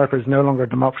argue America is no longer a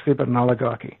democracy but an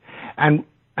oligarchy. And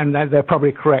they're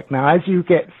probably correct. Now, as you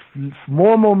get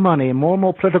more and more money and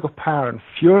more political power and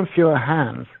fewer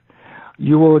hands,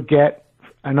 you will get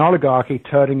an oligarchy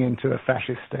turning into a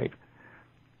fascist state.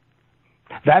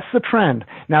 That's the trend.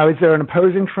 Now, is there an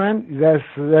opposing trend? There's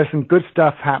some good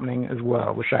stuff happening as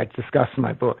well, which I discuss in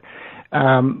my book.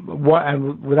 And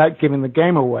without giving the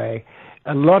game away,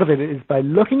 a lot of it is by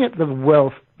looking at the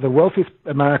wealthiest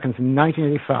Americans in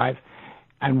 1985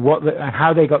 and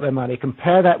how they got their money,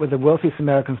 compare that with the wealthiest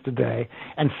Americans today,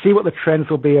 and see what the trends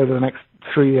will be over the next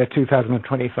 3 years,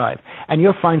 2025. And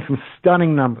you'll find some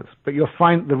stunning numbers, but you'll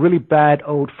find the really bad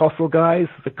old fossil guys,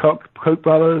 the Koch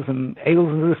brothers and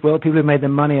aliens of this world, people who made their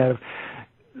money out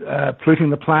of polluting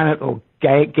the planet or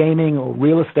gaming or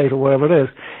real estate or whatever it is.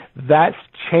 That's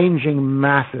changing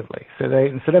massively. So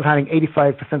instead of having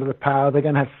 85% of the power, they're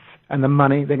going to have, and the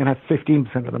money, they're going to have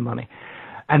 15% of the money.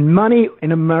 And money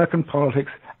in American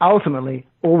politics ultimately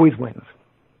always wins.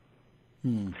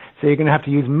 So you're going to have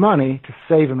to use money to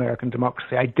save American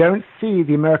democracy. I don't see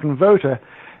the American voter,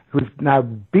 who's now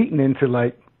beaten into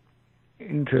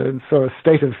sort of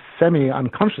state of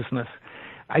semi-unconsciousness,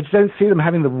 I just don't see them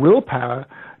having the willpower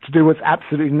to do what's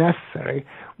absolutely necessary.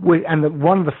 And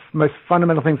one of the most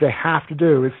fundamental things they have to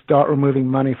do is start removing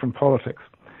money from politics.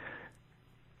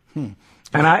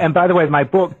 And by the way, my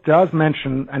book does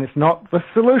mention, and it's not the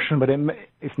solution, but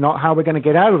it's not how we're going to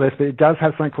get out of this, but it does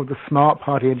have something called the Smart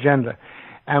Party Agenda.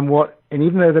 And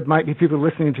even though there might be people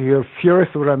listening to you who are furious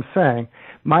at what I'm saying,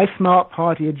 my Smart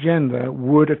Party Agenda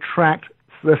would attract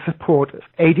the support of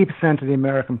 80% of the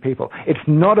American people. It's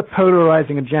not a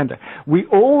polarizing agenda. We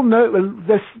all know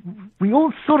this. We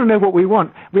all sort of know what we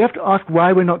want. We have to ask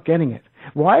why we're not getting it.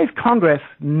 Why is Congress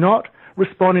not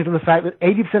responding to the fact that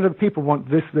 80% of the people want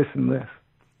this, this, and this?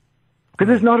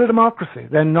 Because it's not a democracy.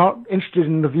 They're not interested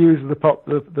in the views of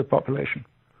the population.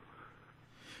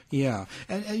 Yeah,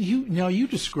 and you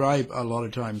describe a lot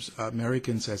of times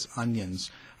Americans as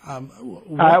onions.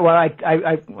 Well, I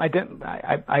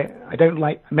don't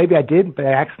like. Maybe I did by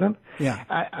accident.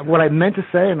 Yeah. What I meant to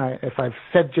say, and if I've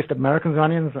said just Americans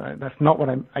onions, that's not what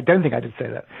I don't think I did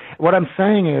say that. What I'm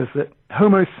saying is that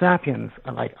Homo sapiens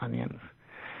are like onions,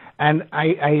 and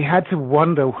I had to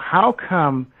wonder how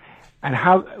come. And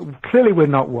how clearly we're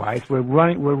not wise. We're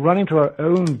running to our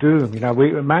own doom.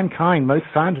 Mankind, most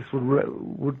scientists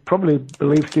would probably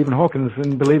believe Stephen Hawking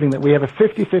in believing that we have a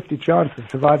 50-50 chance of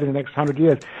surviving the next 100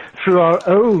 years through our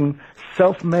own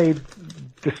self-made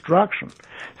destruction.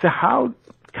 So how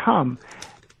come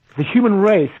the human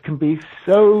race can be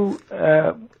so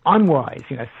unwise?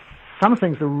 Some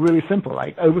things are really simple,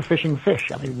 like overfishing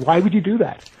fish. I mean, why would you do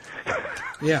that?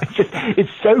 Yeah, it's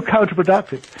so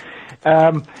counterproductive.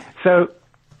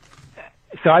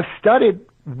 So I've studied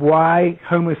why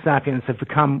Homo sapiens have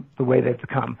become the way they've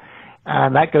become.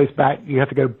 And that goes back, you have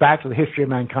to go back to the history of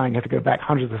mankind, you have to go back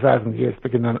hundreds of thousands of years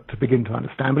to begin to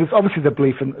understand. But it's obviously the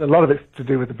belief, and a lot of it's to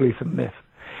do with the belief in myth.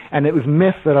 And it was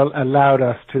myth that allowed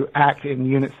us to act in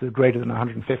units that are greater than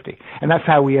 150. And that's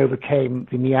how we overcame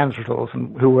the Neanderthals,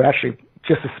 who were actually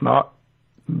just as smart,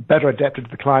 better adapted to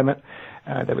the climate.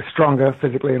 They were stronger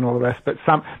physically and all the rest, but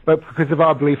because of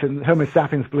our belief in Homo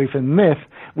sapiens' belief in myth,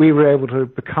 we were able to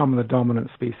become the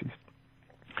dominant species.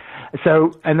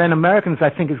 So, and then Americans, I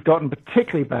think, has gotten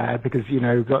particularly bad because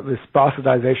you've got this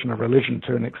bastardization of religion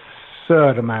to an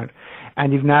absurd amount,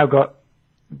 and you've now got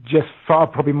just far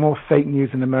probably more fake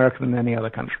news in America than any other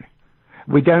country.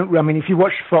 If you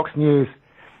watch Fox News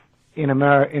in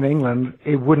England,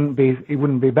 it wouldn't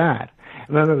be bad.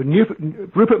 Remember,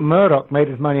 Rupert Murdoch made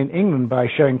his money in England by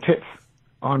showing tits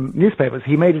on newspapers.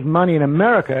 He made his money in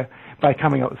America by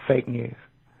coming up with fake news.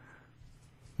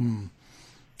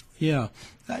 Yeah,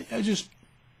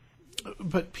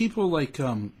 but people like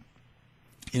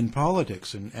in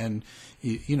politics and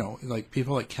like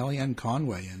people like Kellyanne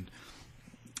Conway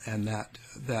and that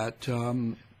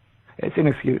it's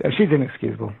inexcusable. She's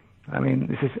inexcusable. I mean,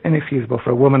 this is inexcusable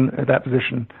for a woman at that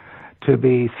position to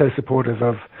be so supportive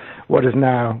of what is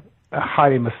now a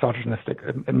highly misogynistic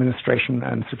administration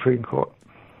and Supreme Court.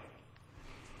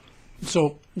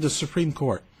 So the Supreme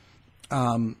Court,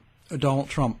 Donald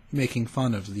Trump making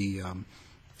fun of the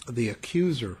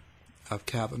accuser of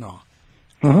Kavanaugh.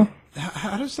 Mm-hmm.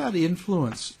 How does that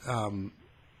influence?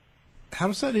 How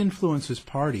does that influence his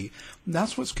party?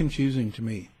 That's what's confusing to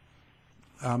me.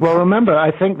 Well, remember, I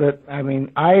think that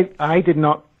I did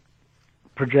not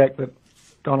project that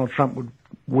Donald Trump would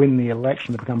win the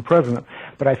election to become president.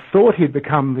 but I thought he'd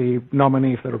become the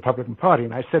nominee for the Republican Party.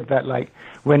 And I said that like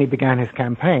when he began his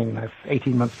campaign,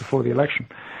 18 months before the election.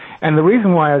 And the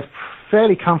reason why I was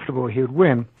fairly comfortable he would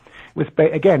win was,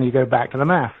 again, you go back to the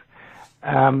math.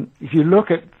 If you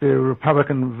look at the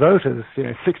Republican voters,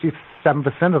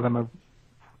 67% of them are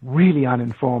really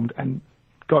uninformed and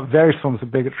got various forms of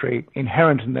bigotry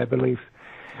inherent in their beliefs.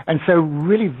 And so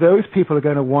really those people are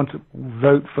going to want to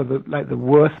vote for the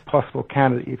worst possible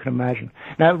candidate you can imagine.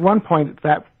 Now, at one point,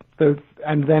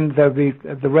 and then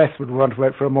the rest would want to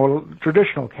vote for a more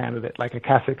traditional candidate, like a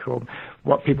Kasich, or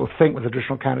what people think was a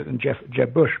traditional candidate in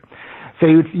Jeb Bush. So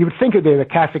you would think it'd be a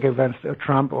Kasich against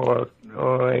Trump or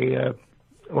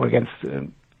against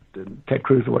Ted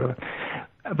Cruz or whatever.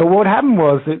 But what happened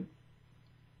was that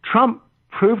Trump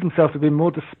proved himself to be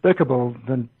more despicable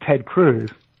than Ted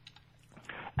Cruz,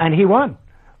 and he won.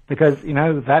 Because,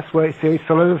 that's where he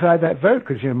solidified that vote,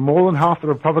 because, more than half the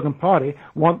Republican Party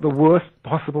want the worst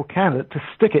possible candidate to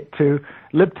stick it to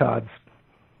libtards.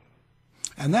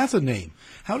 And that's a name.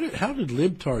 How did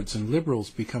libtards and liberals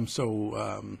become so...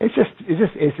 It's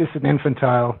just an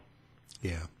infantile,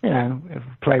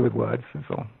 play with words, that's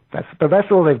all. But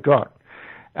that's all they've got.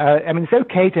 It's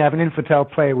okay to have an infantile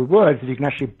play with words if you can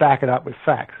actually back it up with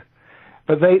facts.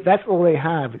 But that's all they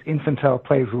have, is infantile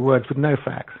plays with words with no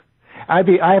facts. I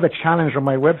have a challenge on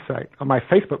my website, on my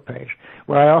Facebook page,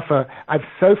 where I'm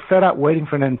so fed up waiting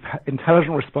for an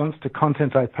intelligent response to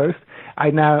content I post, I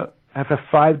now have a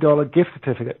 $5 gift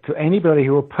certificate to anybody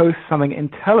who will post something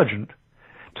intelligent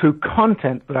to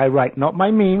content that I write, not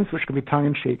my memes, which can be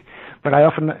tongue-in-cheek, but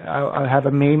I'll have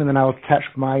a meme and then I'll attach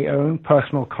my own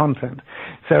personal content.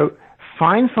 So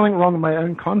find something wrong with my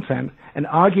own content and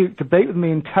debate with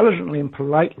me intelligently and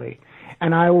politely,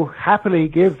 and I will happily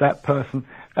give that person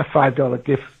a $5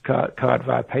 gift card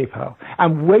via PayPal.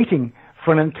 I'm waiting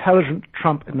for an intelligent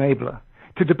Trump enabler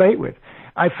to debate with.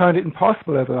 I found it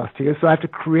impossible over the last 2 years, so I have to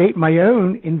create my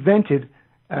own invented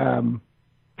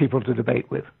people to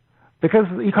debate with. Because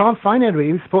you can't find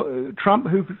anybody Trump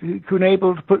who can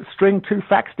able to string two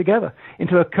facts together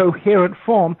into a coherent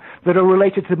form that are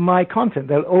related to my content.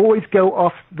 They'll always go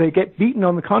off, they get beaten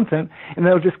on the content, and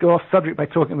they'll just go off subject by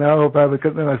talking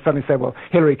because they'll suddenly say, well,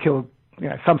 Hillary killed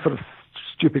some sort of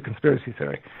stupid conspiracy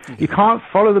theory. You can't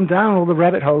follow them down all the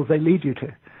rabbit holes they lead you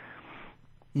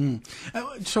to.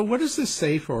 So what does this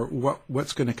say for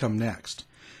what's going to come next?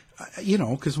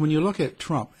 Because when you look at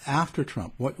Trump, after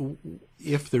Trump, what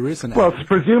if there is an... Well,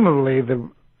 presumably the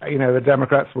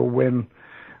Democrats will win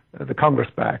the Congress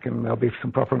back and there'll be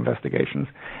some proper investigations.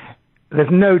 There's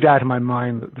no doubt in my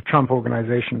mind that the Trump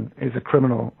organization is a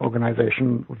criminal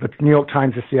organization. The New York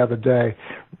Times just the other day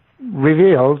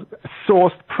revealed,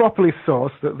 properly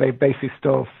sourced, that they basically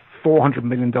stole $400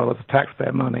 million of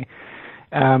taxpayer money.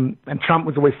 And Trump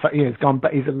was always,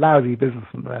 he's a lousy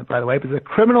businessman, by the way, but it's a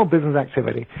criminal business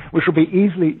activity, which will be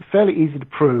fairly easy to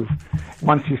prove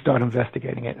once you start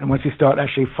investigating it, and once you start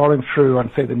actually following through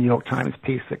on, say, the New York Times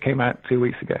piece that came out 2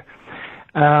 weeks ago.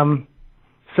 And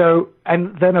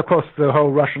then, of course, the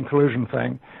whole Russian collusion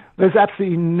thing. There's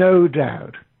absolutely no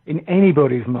doubt in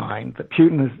anybody's mind that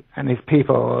Putin and his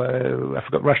people, I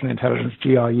forgot Russian intelligence,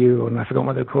 GRU, and I forgot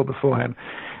what they were called beforehand,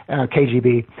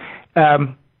 KGB,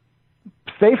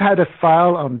 they've had a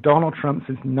file on Donald Trump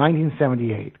since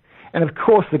 1978. And of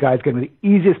course the guy's going to be the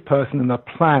easiest person on the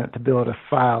planet to build a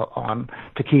file on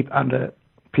to keep under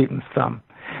Putin's thumb.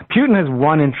 Putin has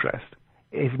one interest.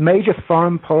 His major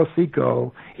foreign policy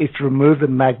goal is to remove the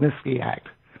Magnitsky Act,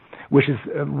 which is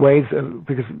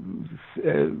because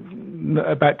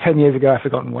about 10 years ago, I've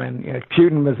forgotten when,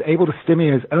 Putin was able to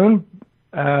stimulate his own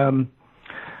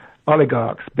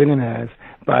oligarchs, billionaires,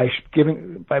 by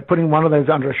putting one of those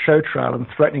under a show trial and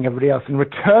threatening everybody else. In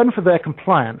return for their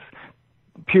compliance,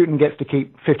 Putin gets to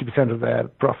keep 50% of their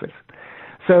profits.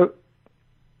 So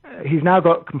he's now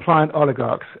got compliant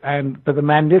oligarchs, but the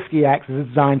Magnitsky Act is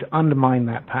designed to undermine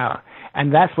that power.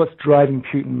 And that's what's driving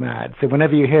Putin mad. So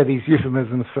whenever you hear these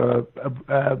euphemisms for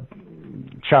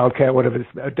childcare, whatever it is,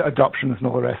 adoptions and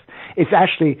all the rest, it's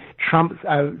actually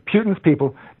Putin's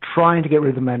people trying to get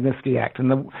rid of the Magnitsky Act.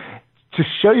 And to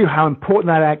show you how important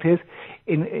that act is,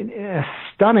 in a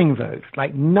stunning vote,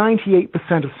 like 98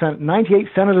 senators out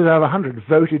of 100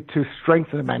 voted to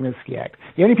strengthen the Magnitsky Act.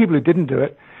 The only people who didn't do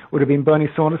it would have been Bernie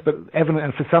Sanders, but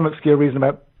and for some obscure reason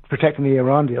about protecting the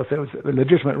Iran deal, so it was a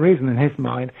legitimate reason in his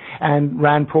mind, and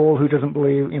Rand Paul, who doesn't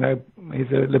believe,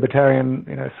 he's a libertarian,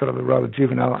 sort of a rather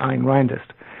juvenile Ayn Randist.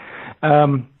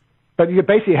 But you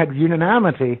basically had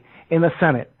unanimity in the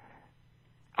Senate.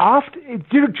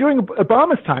 During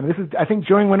Obama's time, this is, I think,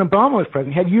 during when Obama was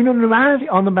president, he had unanimity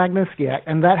on the Magnitsky Act,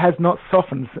 and that has not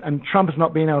softened, and Trump has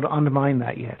not been able to undermine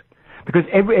that yet. because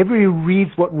everybody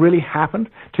reads what really happened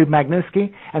to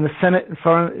Magnitsky, and the Senate and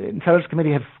Foreign Intelligence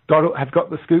Committee have got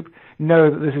the scoop, know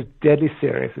that this is deadly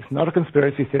serious. It's not a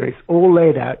conspiracy theory. It's all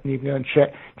laid out, and you can go and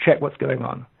check what's going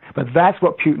on. But that's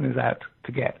what Putin is out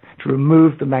to get, to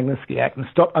remove the Magnitsky Act and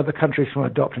stop other countries from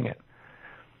adopting it.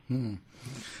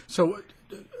 So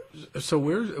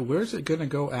where's it going to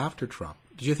go after Trump?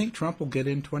 Do you think Trump will get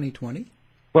in 2020?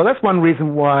 Well, that's one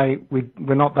reason why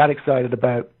we're not that excited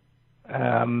about,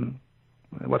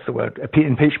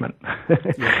 impeachment.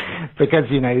 Because,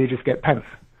 you just get Pence,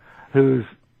 who's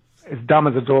as dumb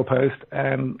as a doorpost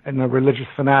and a religious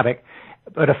fanatic,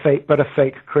 but a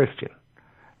fake Christian.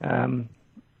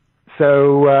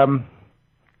 So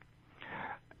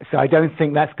I don't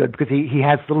think that's good, because he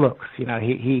has the looks. He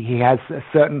has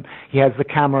the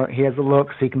camera, he has the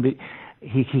looks. He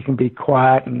can be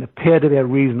quiet and appear to be a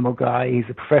reasonable guy. He's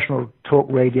a professional talk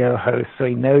radio host, so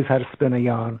he knows how to spin a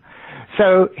yarn.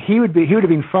 So he would have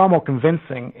been far more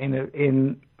convincing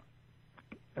in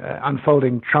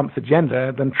unfolding Trump's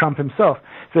agenda than Trump himself.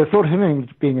 So the thought of him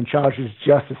being in charge is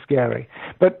just as scary.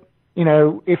 But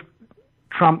if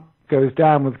Trump goes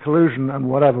down with collusion and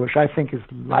whatever, which I think is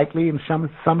likely in some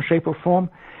shape or form,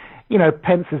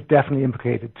 Pence is definitely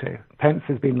implicated too. Pence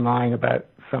has been lying about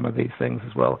some of these things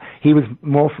as well. He was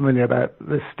more familiar about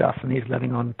this stuff than he's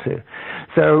letting on to.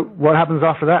 So what happens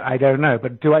after that, I don't know.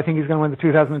 But do I think he's going to win the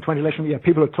 2020 election? Yeah,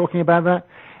 people are talking about that.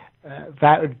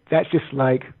 That's just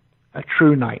like a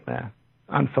true nightmare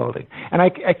unfolding. And I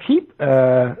keep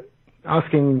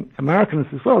asking Americans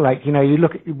as well, you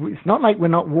look, it's not like we're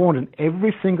not warned in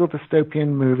every single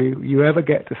dystopian movie you ever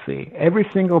get to see, every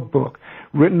single book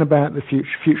written about the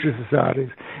future societies,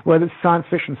 whether it's science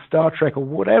fiction, Star Trek, or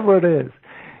whatever it is.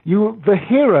 The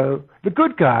hero, the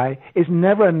good guy, is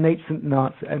never a nascent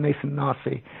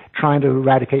Nazi trying to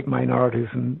eradicate minorities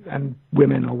and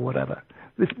women or whatever.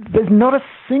 There's not a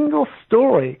single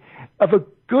story of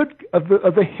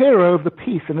the hero of the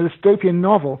piece in a dystopian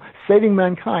novel saving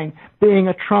mankind being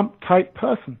a Trump-type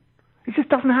person. It just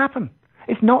doesn't happen.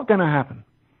 It's not going to happen.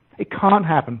 It can't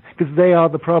happen, because they are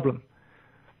the problem.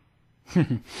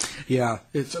 Yeah,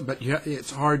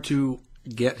 it's hard to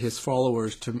get his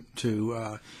followers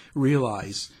to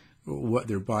realize what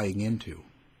they're buying into.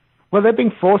 Well, they're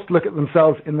being forced to look at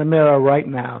themselves in the mirror right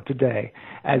now, today,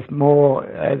 as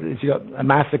you got a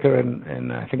massacre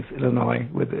in I think it's Illinois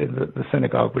with the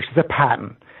synagogue, which is a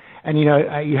pattern. And you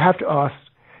have to ask.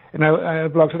 I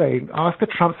blog today. Ask a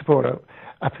Trump supporter,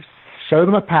 show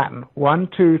them a pattern. 1,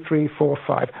 2, 3, 4,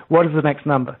 5. What is the next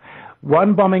number?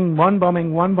 One bombing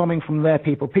from their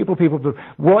people. People.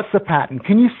 What's the pattern?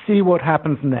 Can you see what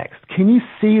happens next? Can you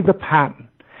see the pattern?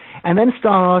 And then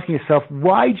start asking yourself,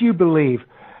 why do you believe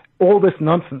all this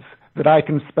nonsense that I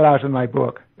can spell out in my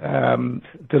book,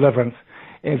 Deliverance?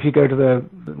 If you go to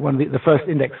the first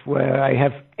index, where I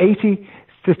have 80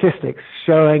 statistics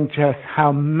showing just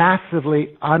how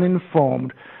massively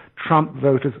uninformed Trump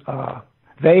voters are.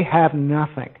 They have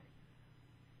nothing.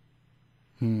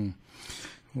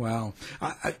 Wow.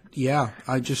 I'd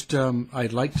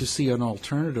like to see an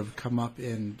alternative come up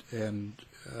and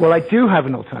well, I do have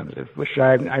an alternative, which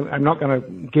I'm not going to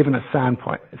give in a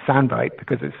soundbite,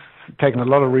 because it's taken a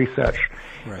lot of research,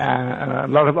 right, and a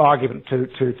lot of argument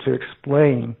to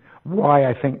explain why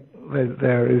I think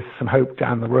there is some hope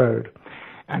down the road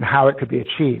and how it could be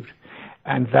achieved.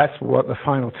 And that's what the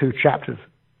final 2 chapters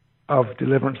of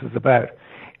Deliverance is about.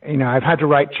 I've had to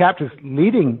write chapters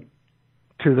leading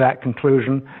to that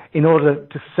conclusion in order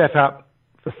to set up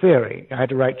the theory. I had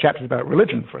to write chapters about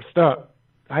religion for a start.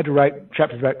 I had to write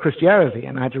chapters about Christianity,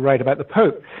 and I had to write about the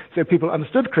Pope, so people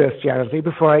understood Christianity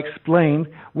before I explained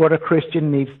what a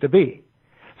Christian needs to be.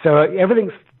 So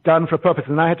everything's done for a purpose,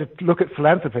 and I had to look at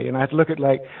philanthropy, and I had to look at,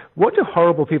 what do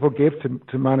horrible people give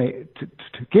to money to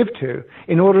give to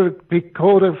in order to be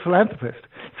called a philanthropist?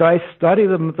 So I study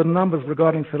the numbers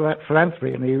regarding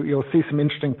philanthropy, and you'll see some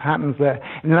interesting patterns there.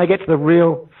 And then I get to the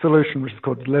real solution, which is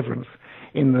called Deliverance,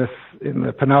 in the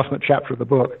penultimate chapter of the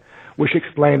book, which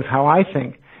explains how I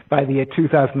think by the year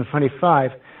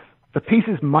 2025, the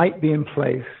pieces might be in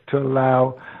place to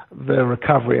allow the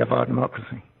recovery of our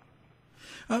democracy.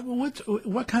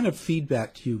 What kind of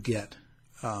feedback do you get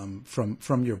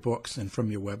from your books and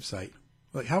from your website?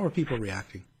 How are people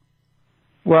reacting?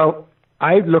 Well,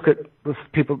 I look at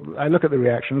the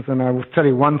reactions, and I will tell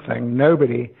you one thing: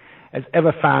 nobody has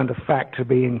ever found a fact to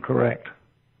be incorrect.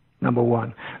 Number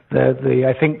one,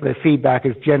 I think the feedback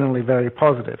is generally very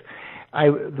positive.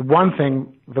 The one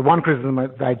criticism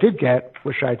that I did get,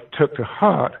 which I took to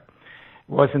heart,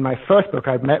 was in my first book.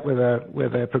 I'd met with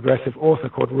a progressive author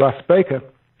called Russ Baker,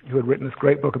 who had written this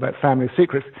great book about family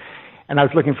secrets, And I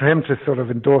was looking for him to sort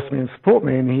of endorse me and support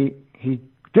me, and he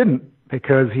didn't,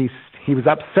 because he was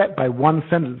upset by one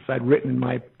sentence I'd written in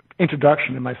my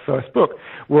introduction in my first book,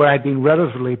 where I'd been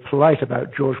relatively polite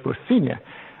about George Bush Sr.,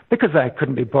 because I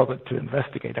couldn't be bothered to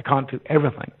investigate. I can't do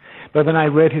everything. But then I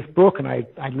read his book, and I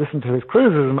listened to his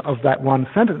criticism of that one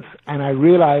sentence, and I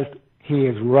realized he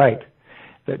is right,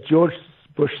 that George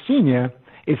Bush Sr.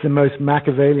 is the most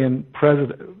Machiavellian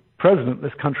president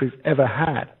this country's ever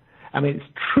had. I mean, it's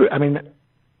true. I mean,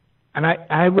 and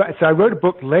I wrote a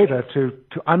book later to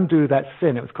undo that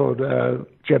sin. It was called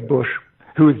Jeb Bush,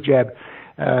 Who is Jeb?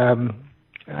 And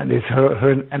it's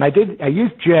her, and I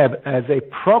used Jeb as a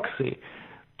proxy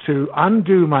to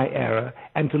undo my error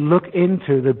and to look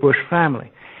into the Bush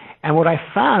family. And what I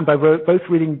found by both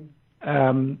reading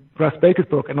Russ Baker's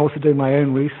book and also doing my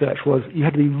own research was you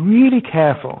had to be really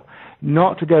careful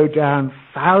not to go down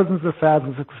thousands of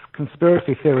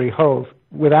conspiracy theory holes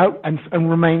and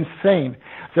remain sane.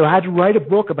 So I had to write a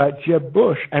book about Jeb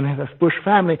Bush and his Bush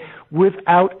family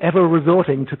without ever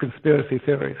resorting to conspiracy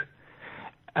theories.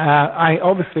 I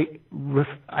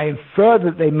infer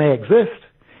that they may exist.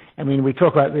 I mean, we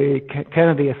talk about the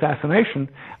Kennedy assassination.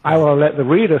 I will let the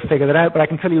reader figure that out, but I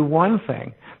can tell you one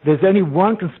thing. There's only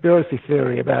one conspiracy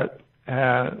theory about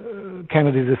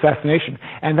Kennedy's assassination,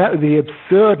 and that was the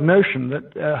absurd notion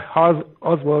that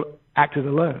Oswald acted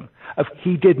alone.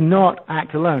 He did not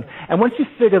act alone. And once you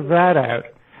figure that out,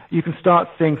 you can start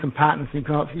seeing some patterns. You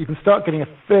can start getting a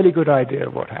fairly good idea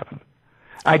of what happened.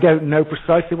 I don't know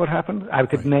precisely what happened. I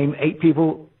could name 8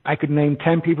 people. I could name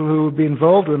 10 people who would be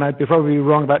involved, and I'd probably be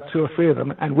wrong about 2 or 3 of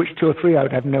them, and which 2 or 3 I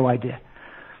would have no idea.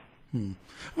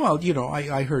 Well, you know,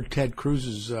 I heard Ted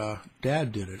Cruz's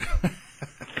dad did it.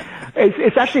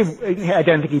 It's actually, I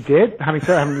don't think he did. I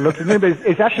haven't looked at him, but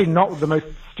it's actually not the most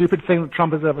stupid thing that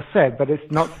Trump has ever said. But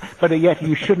it's not. But yet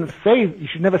you should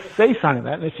never say something like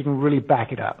that unless you can really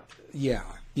back it up. Yeah.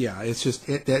 It's just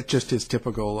that just is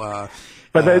typical.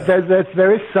 But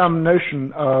there is some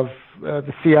notion of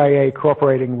the CIA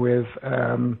cooperating with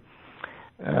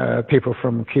people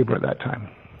from Cuba at that time.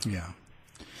 Yeah.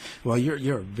 Well,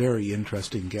 you're a very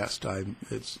interesting guest.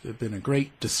 It's been a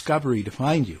great discovery to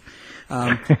find you.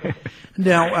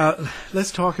 Now,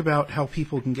 let's talk about how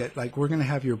people can get, we're going to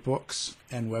have your books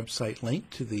and website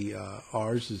linked to the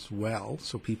ours as well,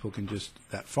 so people can just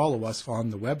follow us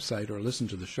on the website or listen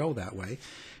to the show that way.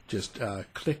 Just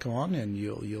click on and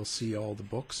you'll see all the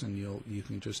books, and you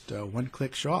can just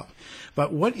one-click shop.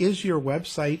 But what is your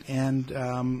website, and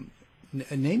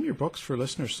name your books for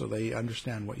listeners so they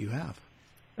understand what you have.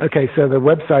 Okay, so the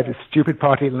website is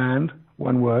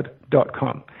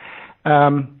stupidpartyland.com.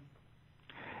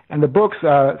 And the books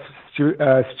are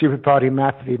Stupid Party,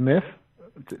 Math v. Myth,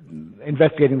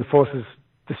 investigating the forces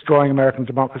destroying American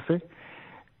democracy.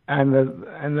 And then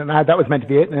that was meant to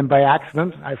be it. And then by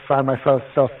accident, I found myself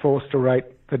forced to write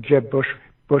the Jeb Bush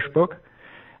book.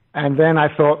 And then I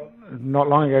thought, not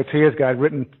long ago, 2 years ago, I'd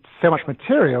written so much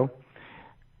material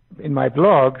in my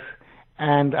blogs,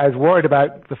 and I was worried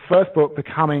about the first book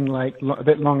becoming a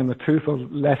bit long in the tooth or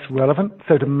less relevant.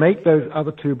 So to make those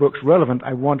other 2 books relevant,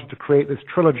 I wanted to create this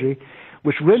trilogy,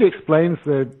 which really explains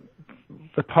the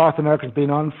path America's been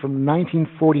on from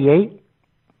 1948,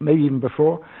 maybe even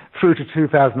before, through to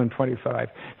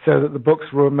 2025, so that the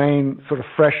books remain sort of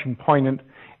fresh and poignant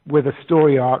with a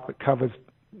story arc that covers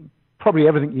probably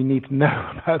everything you need to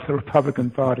know about the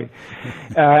Republican Party.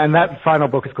 And that final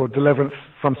book is called Deliverance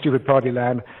from Stupid Party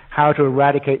Land, How to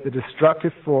Eradicate the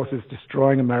Destructive Forces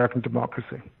Destroying American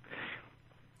Democracy.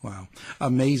 Wow.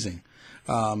 Amazing.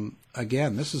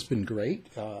 Again, this has been great.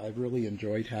 I've really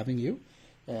enjoyed having you.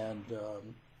 And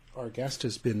our guest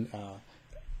has been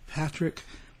Patrick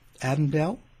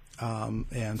Adendale.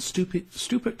 And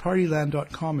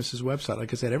stupidpartyland.com is his website.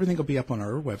 Like I said, everything will be up on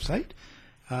our website.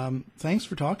 Thanks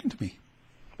for talking to me.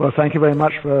 Well, thank you very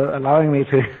much for allowing me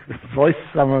to voice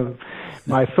some of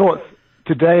my thoughts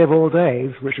today of all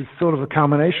days, which is sort of a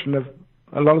culmination of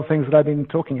a lot of things that I've been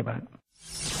talking about.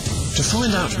 To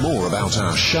find out more about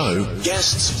our show,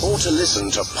 guests, or to listen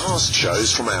to past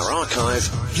shows from our archive,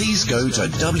 please go to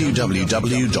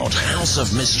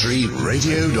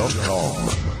www.houseofmysteryradio.com.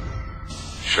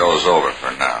 Show's over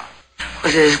for now.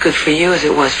 Was it as good for you as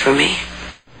it was for me?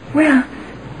 Well,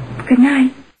 good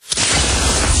night.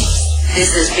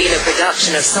 This has been a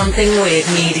production of Something Weird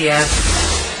Media.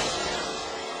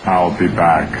 I'll be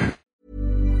back.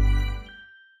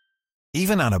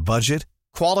 Even on a budget,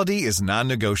 quality is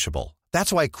non-negotiable.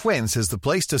 That's why Quince is the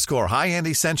place to score high-end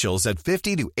essentials at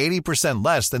 50 to 80%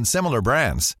 less than similar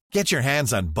brands. Get your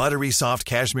hands on buttery soft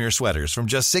cashmere sweaters from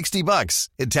just $60,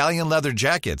 Italian leather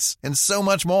jackets, and so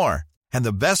much more. And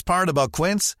the best part about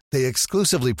Quince, they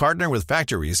exclusively partner with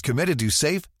factories committed to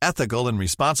safe, ethical, and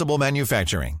responsible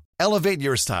manufacturing. Elevate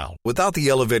your style without the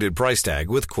elevated price tag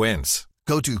with Quince.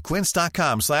 Go to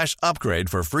quince.com/upgrade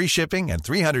for free shipping and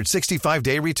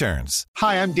 365-day returns.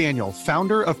 Hi, I'm Daniel,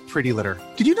 founder of Pretty Litter.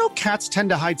 Did you know cats tend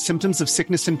to hide symptoms of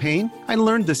sickness and pain? I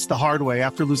learned this the hard way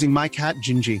after losing my cat,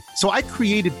 Gingy. So I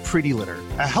created Pretty Litter,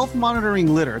 a health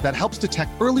monitoring litter that helps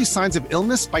detect early signs of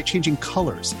illness by changing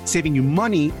colors, saving you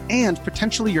money and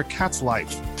potentially your cat's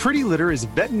life. Pretty Litter is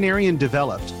veterinarian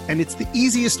developed, and it's the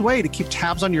easiest way to keep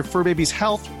tabs on your fur baby's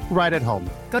health right at home.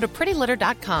 Go to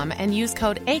prettylitter.com and use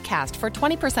code ACAST for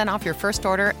 20% off your first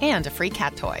order and a free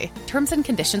cat toy. Terms and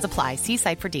conditions apply. See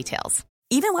site for details.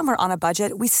 Even when we're on a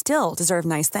budget, we still deserve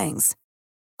nice things.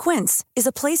 Quince is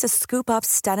a place to scoop up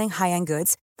stunning high-end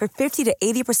goods for 50 to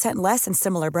 80% less than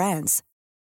similar brands.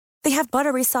 They have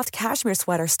buttery soft cashmere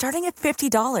sweaters starting at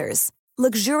 $50,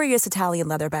 luxurious Italian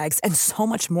leather bags, and so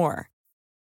much more.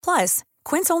 Plus,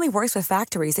 Quince only works with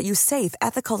factories that use safe,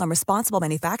 ethical, and responsible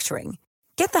manufacturing.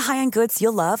 Get the high-end goods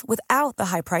you'll love without the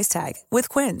high price tag with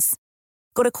Quince.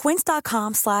 Go to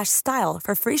quince.com/style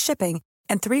for free shipping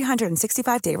and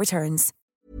 365-day returns.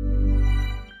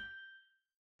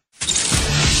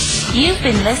 You've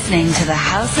been listening to the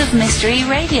House of Mystery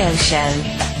radio show.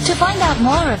 To find out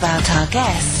more about our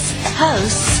guests,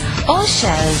 hosts, or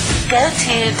shows, go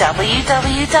to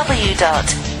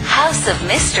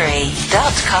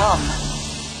www.houseofmystery.com.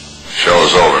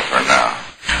 Show's over for now.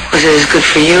 Was it as good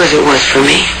for you as it was for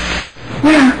me?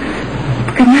 Well,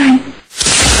 good night.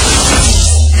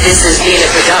 This has been a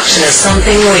production of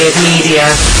Something Weird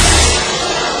Media.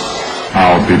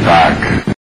 I'll be back.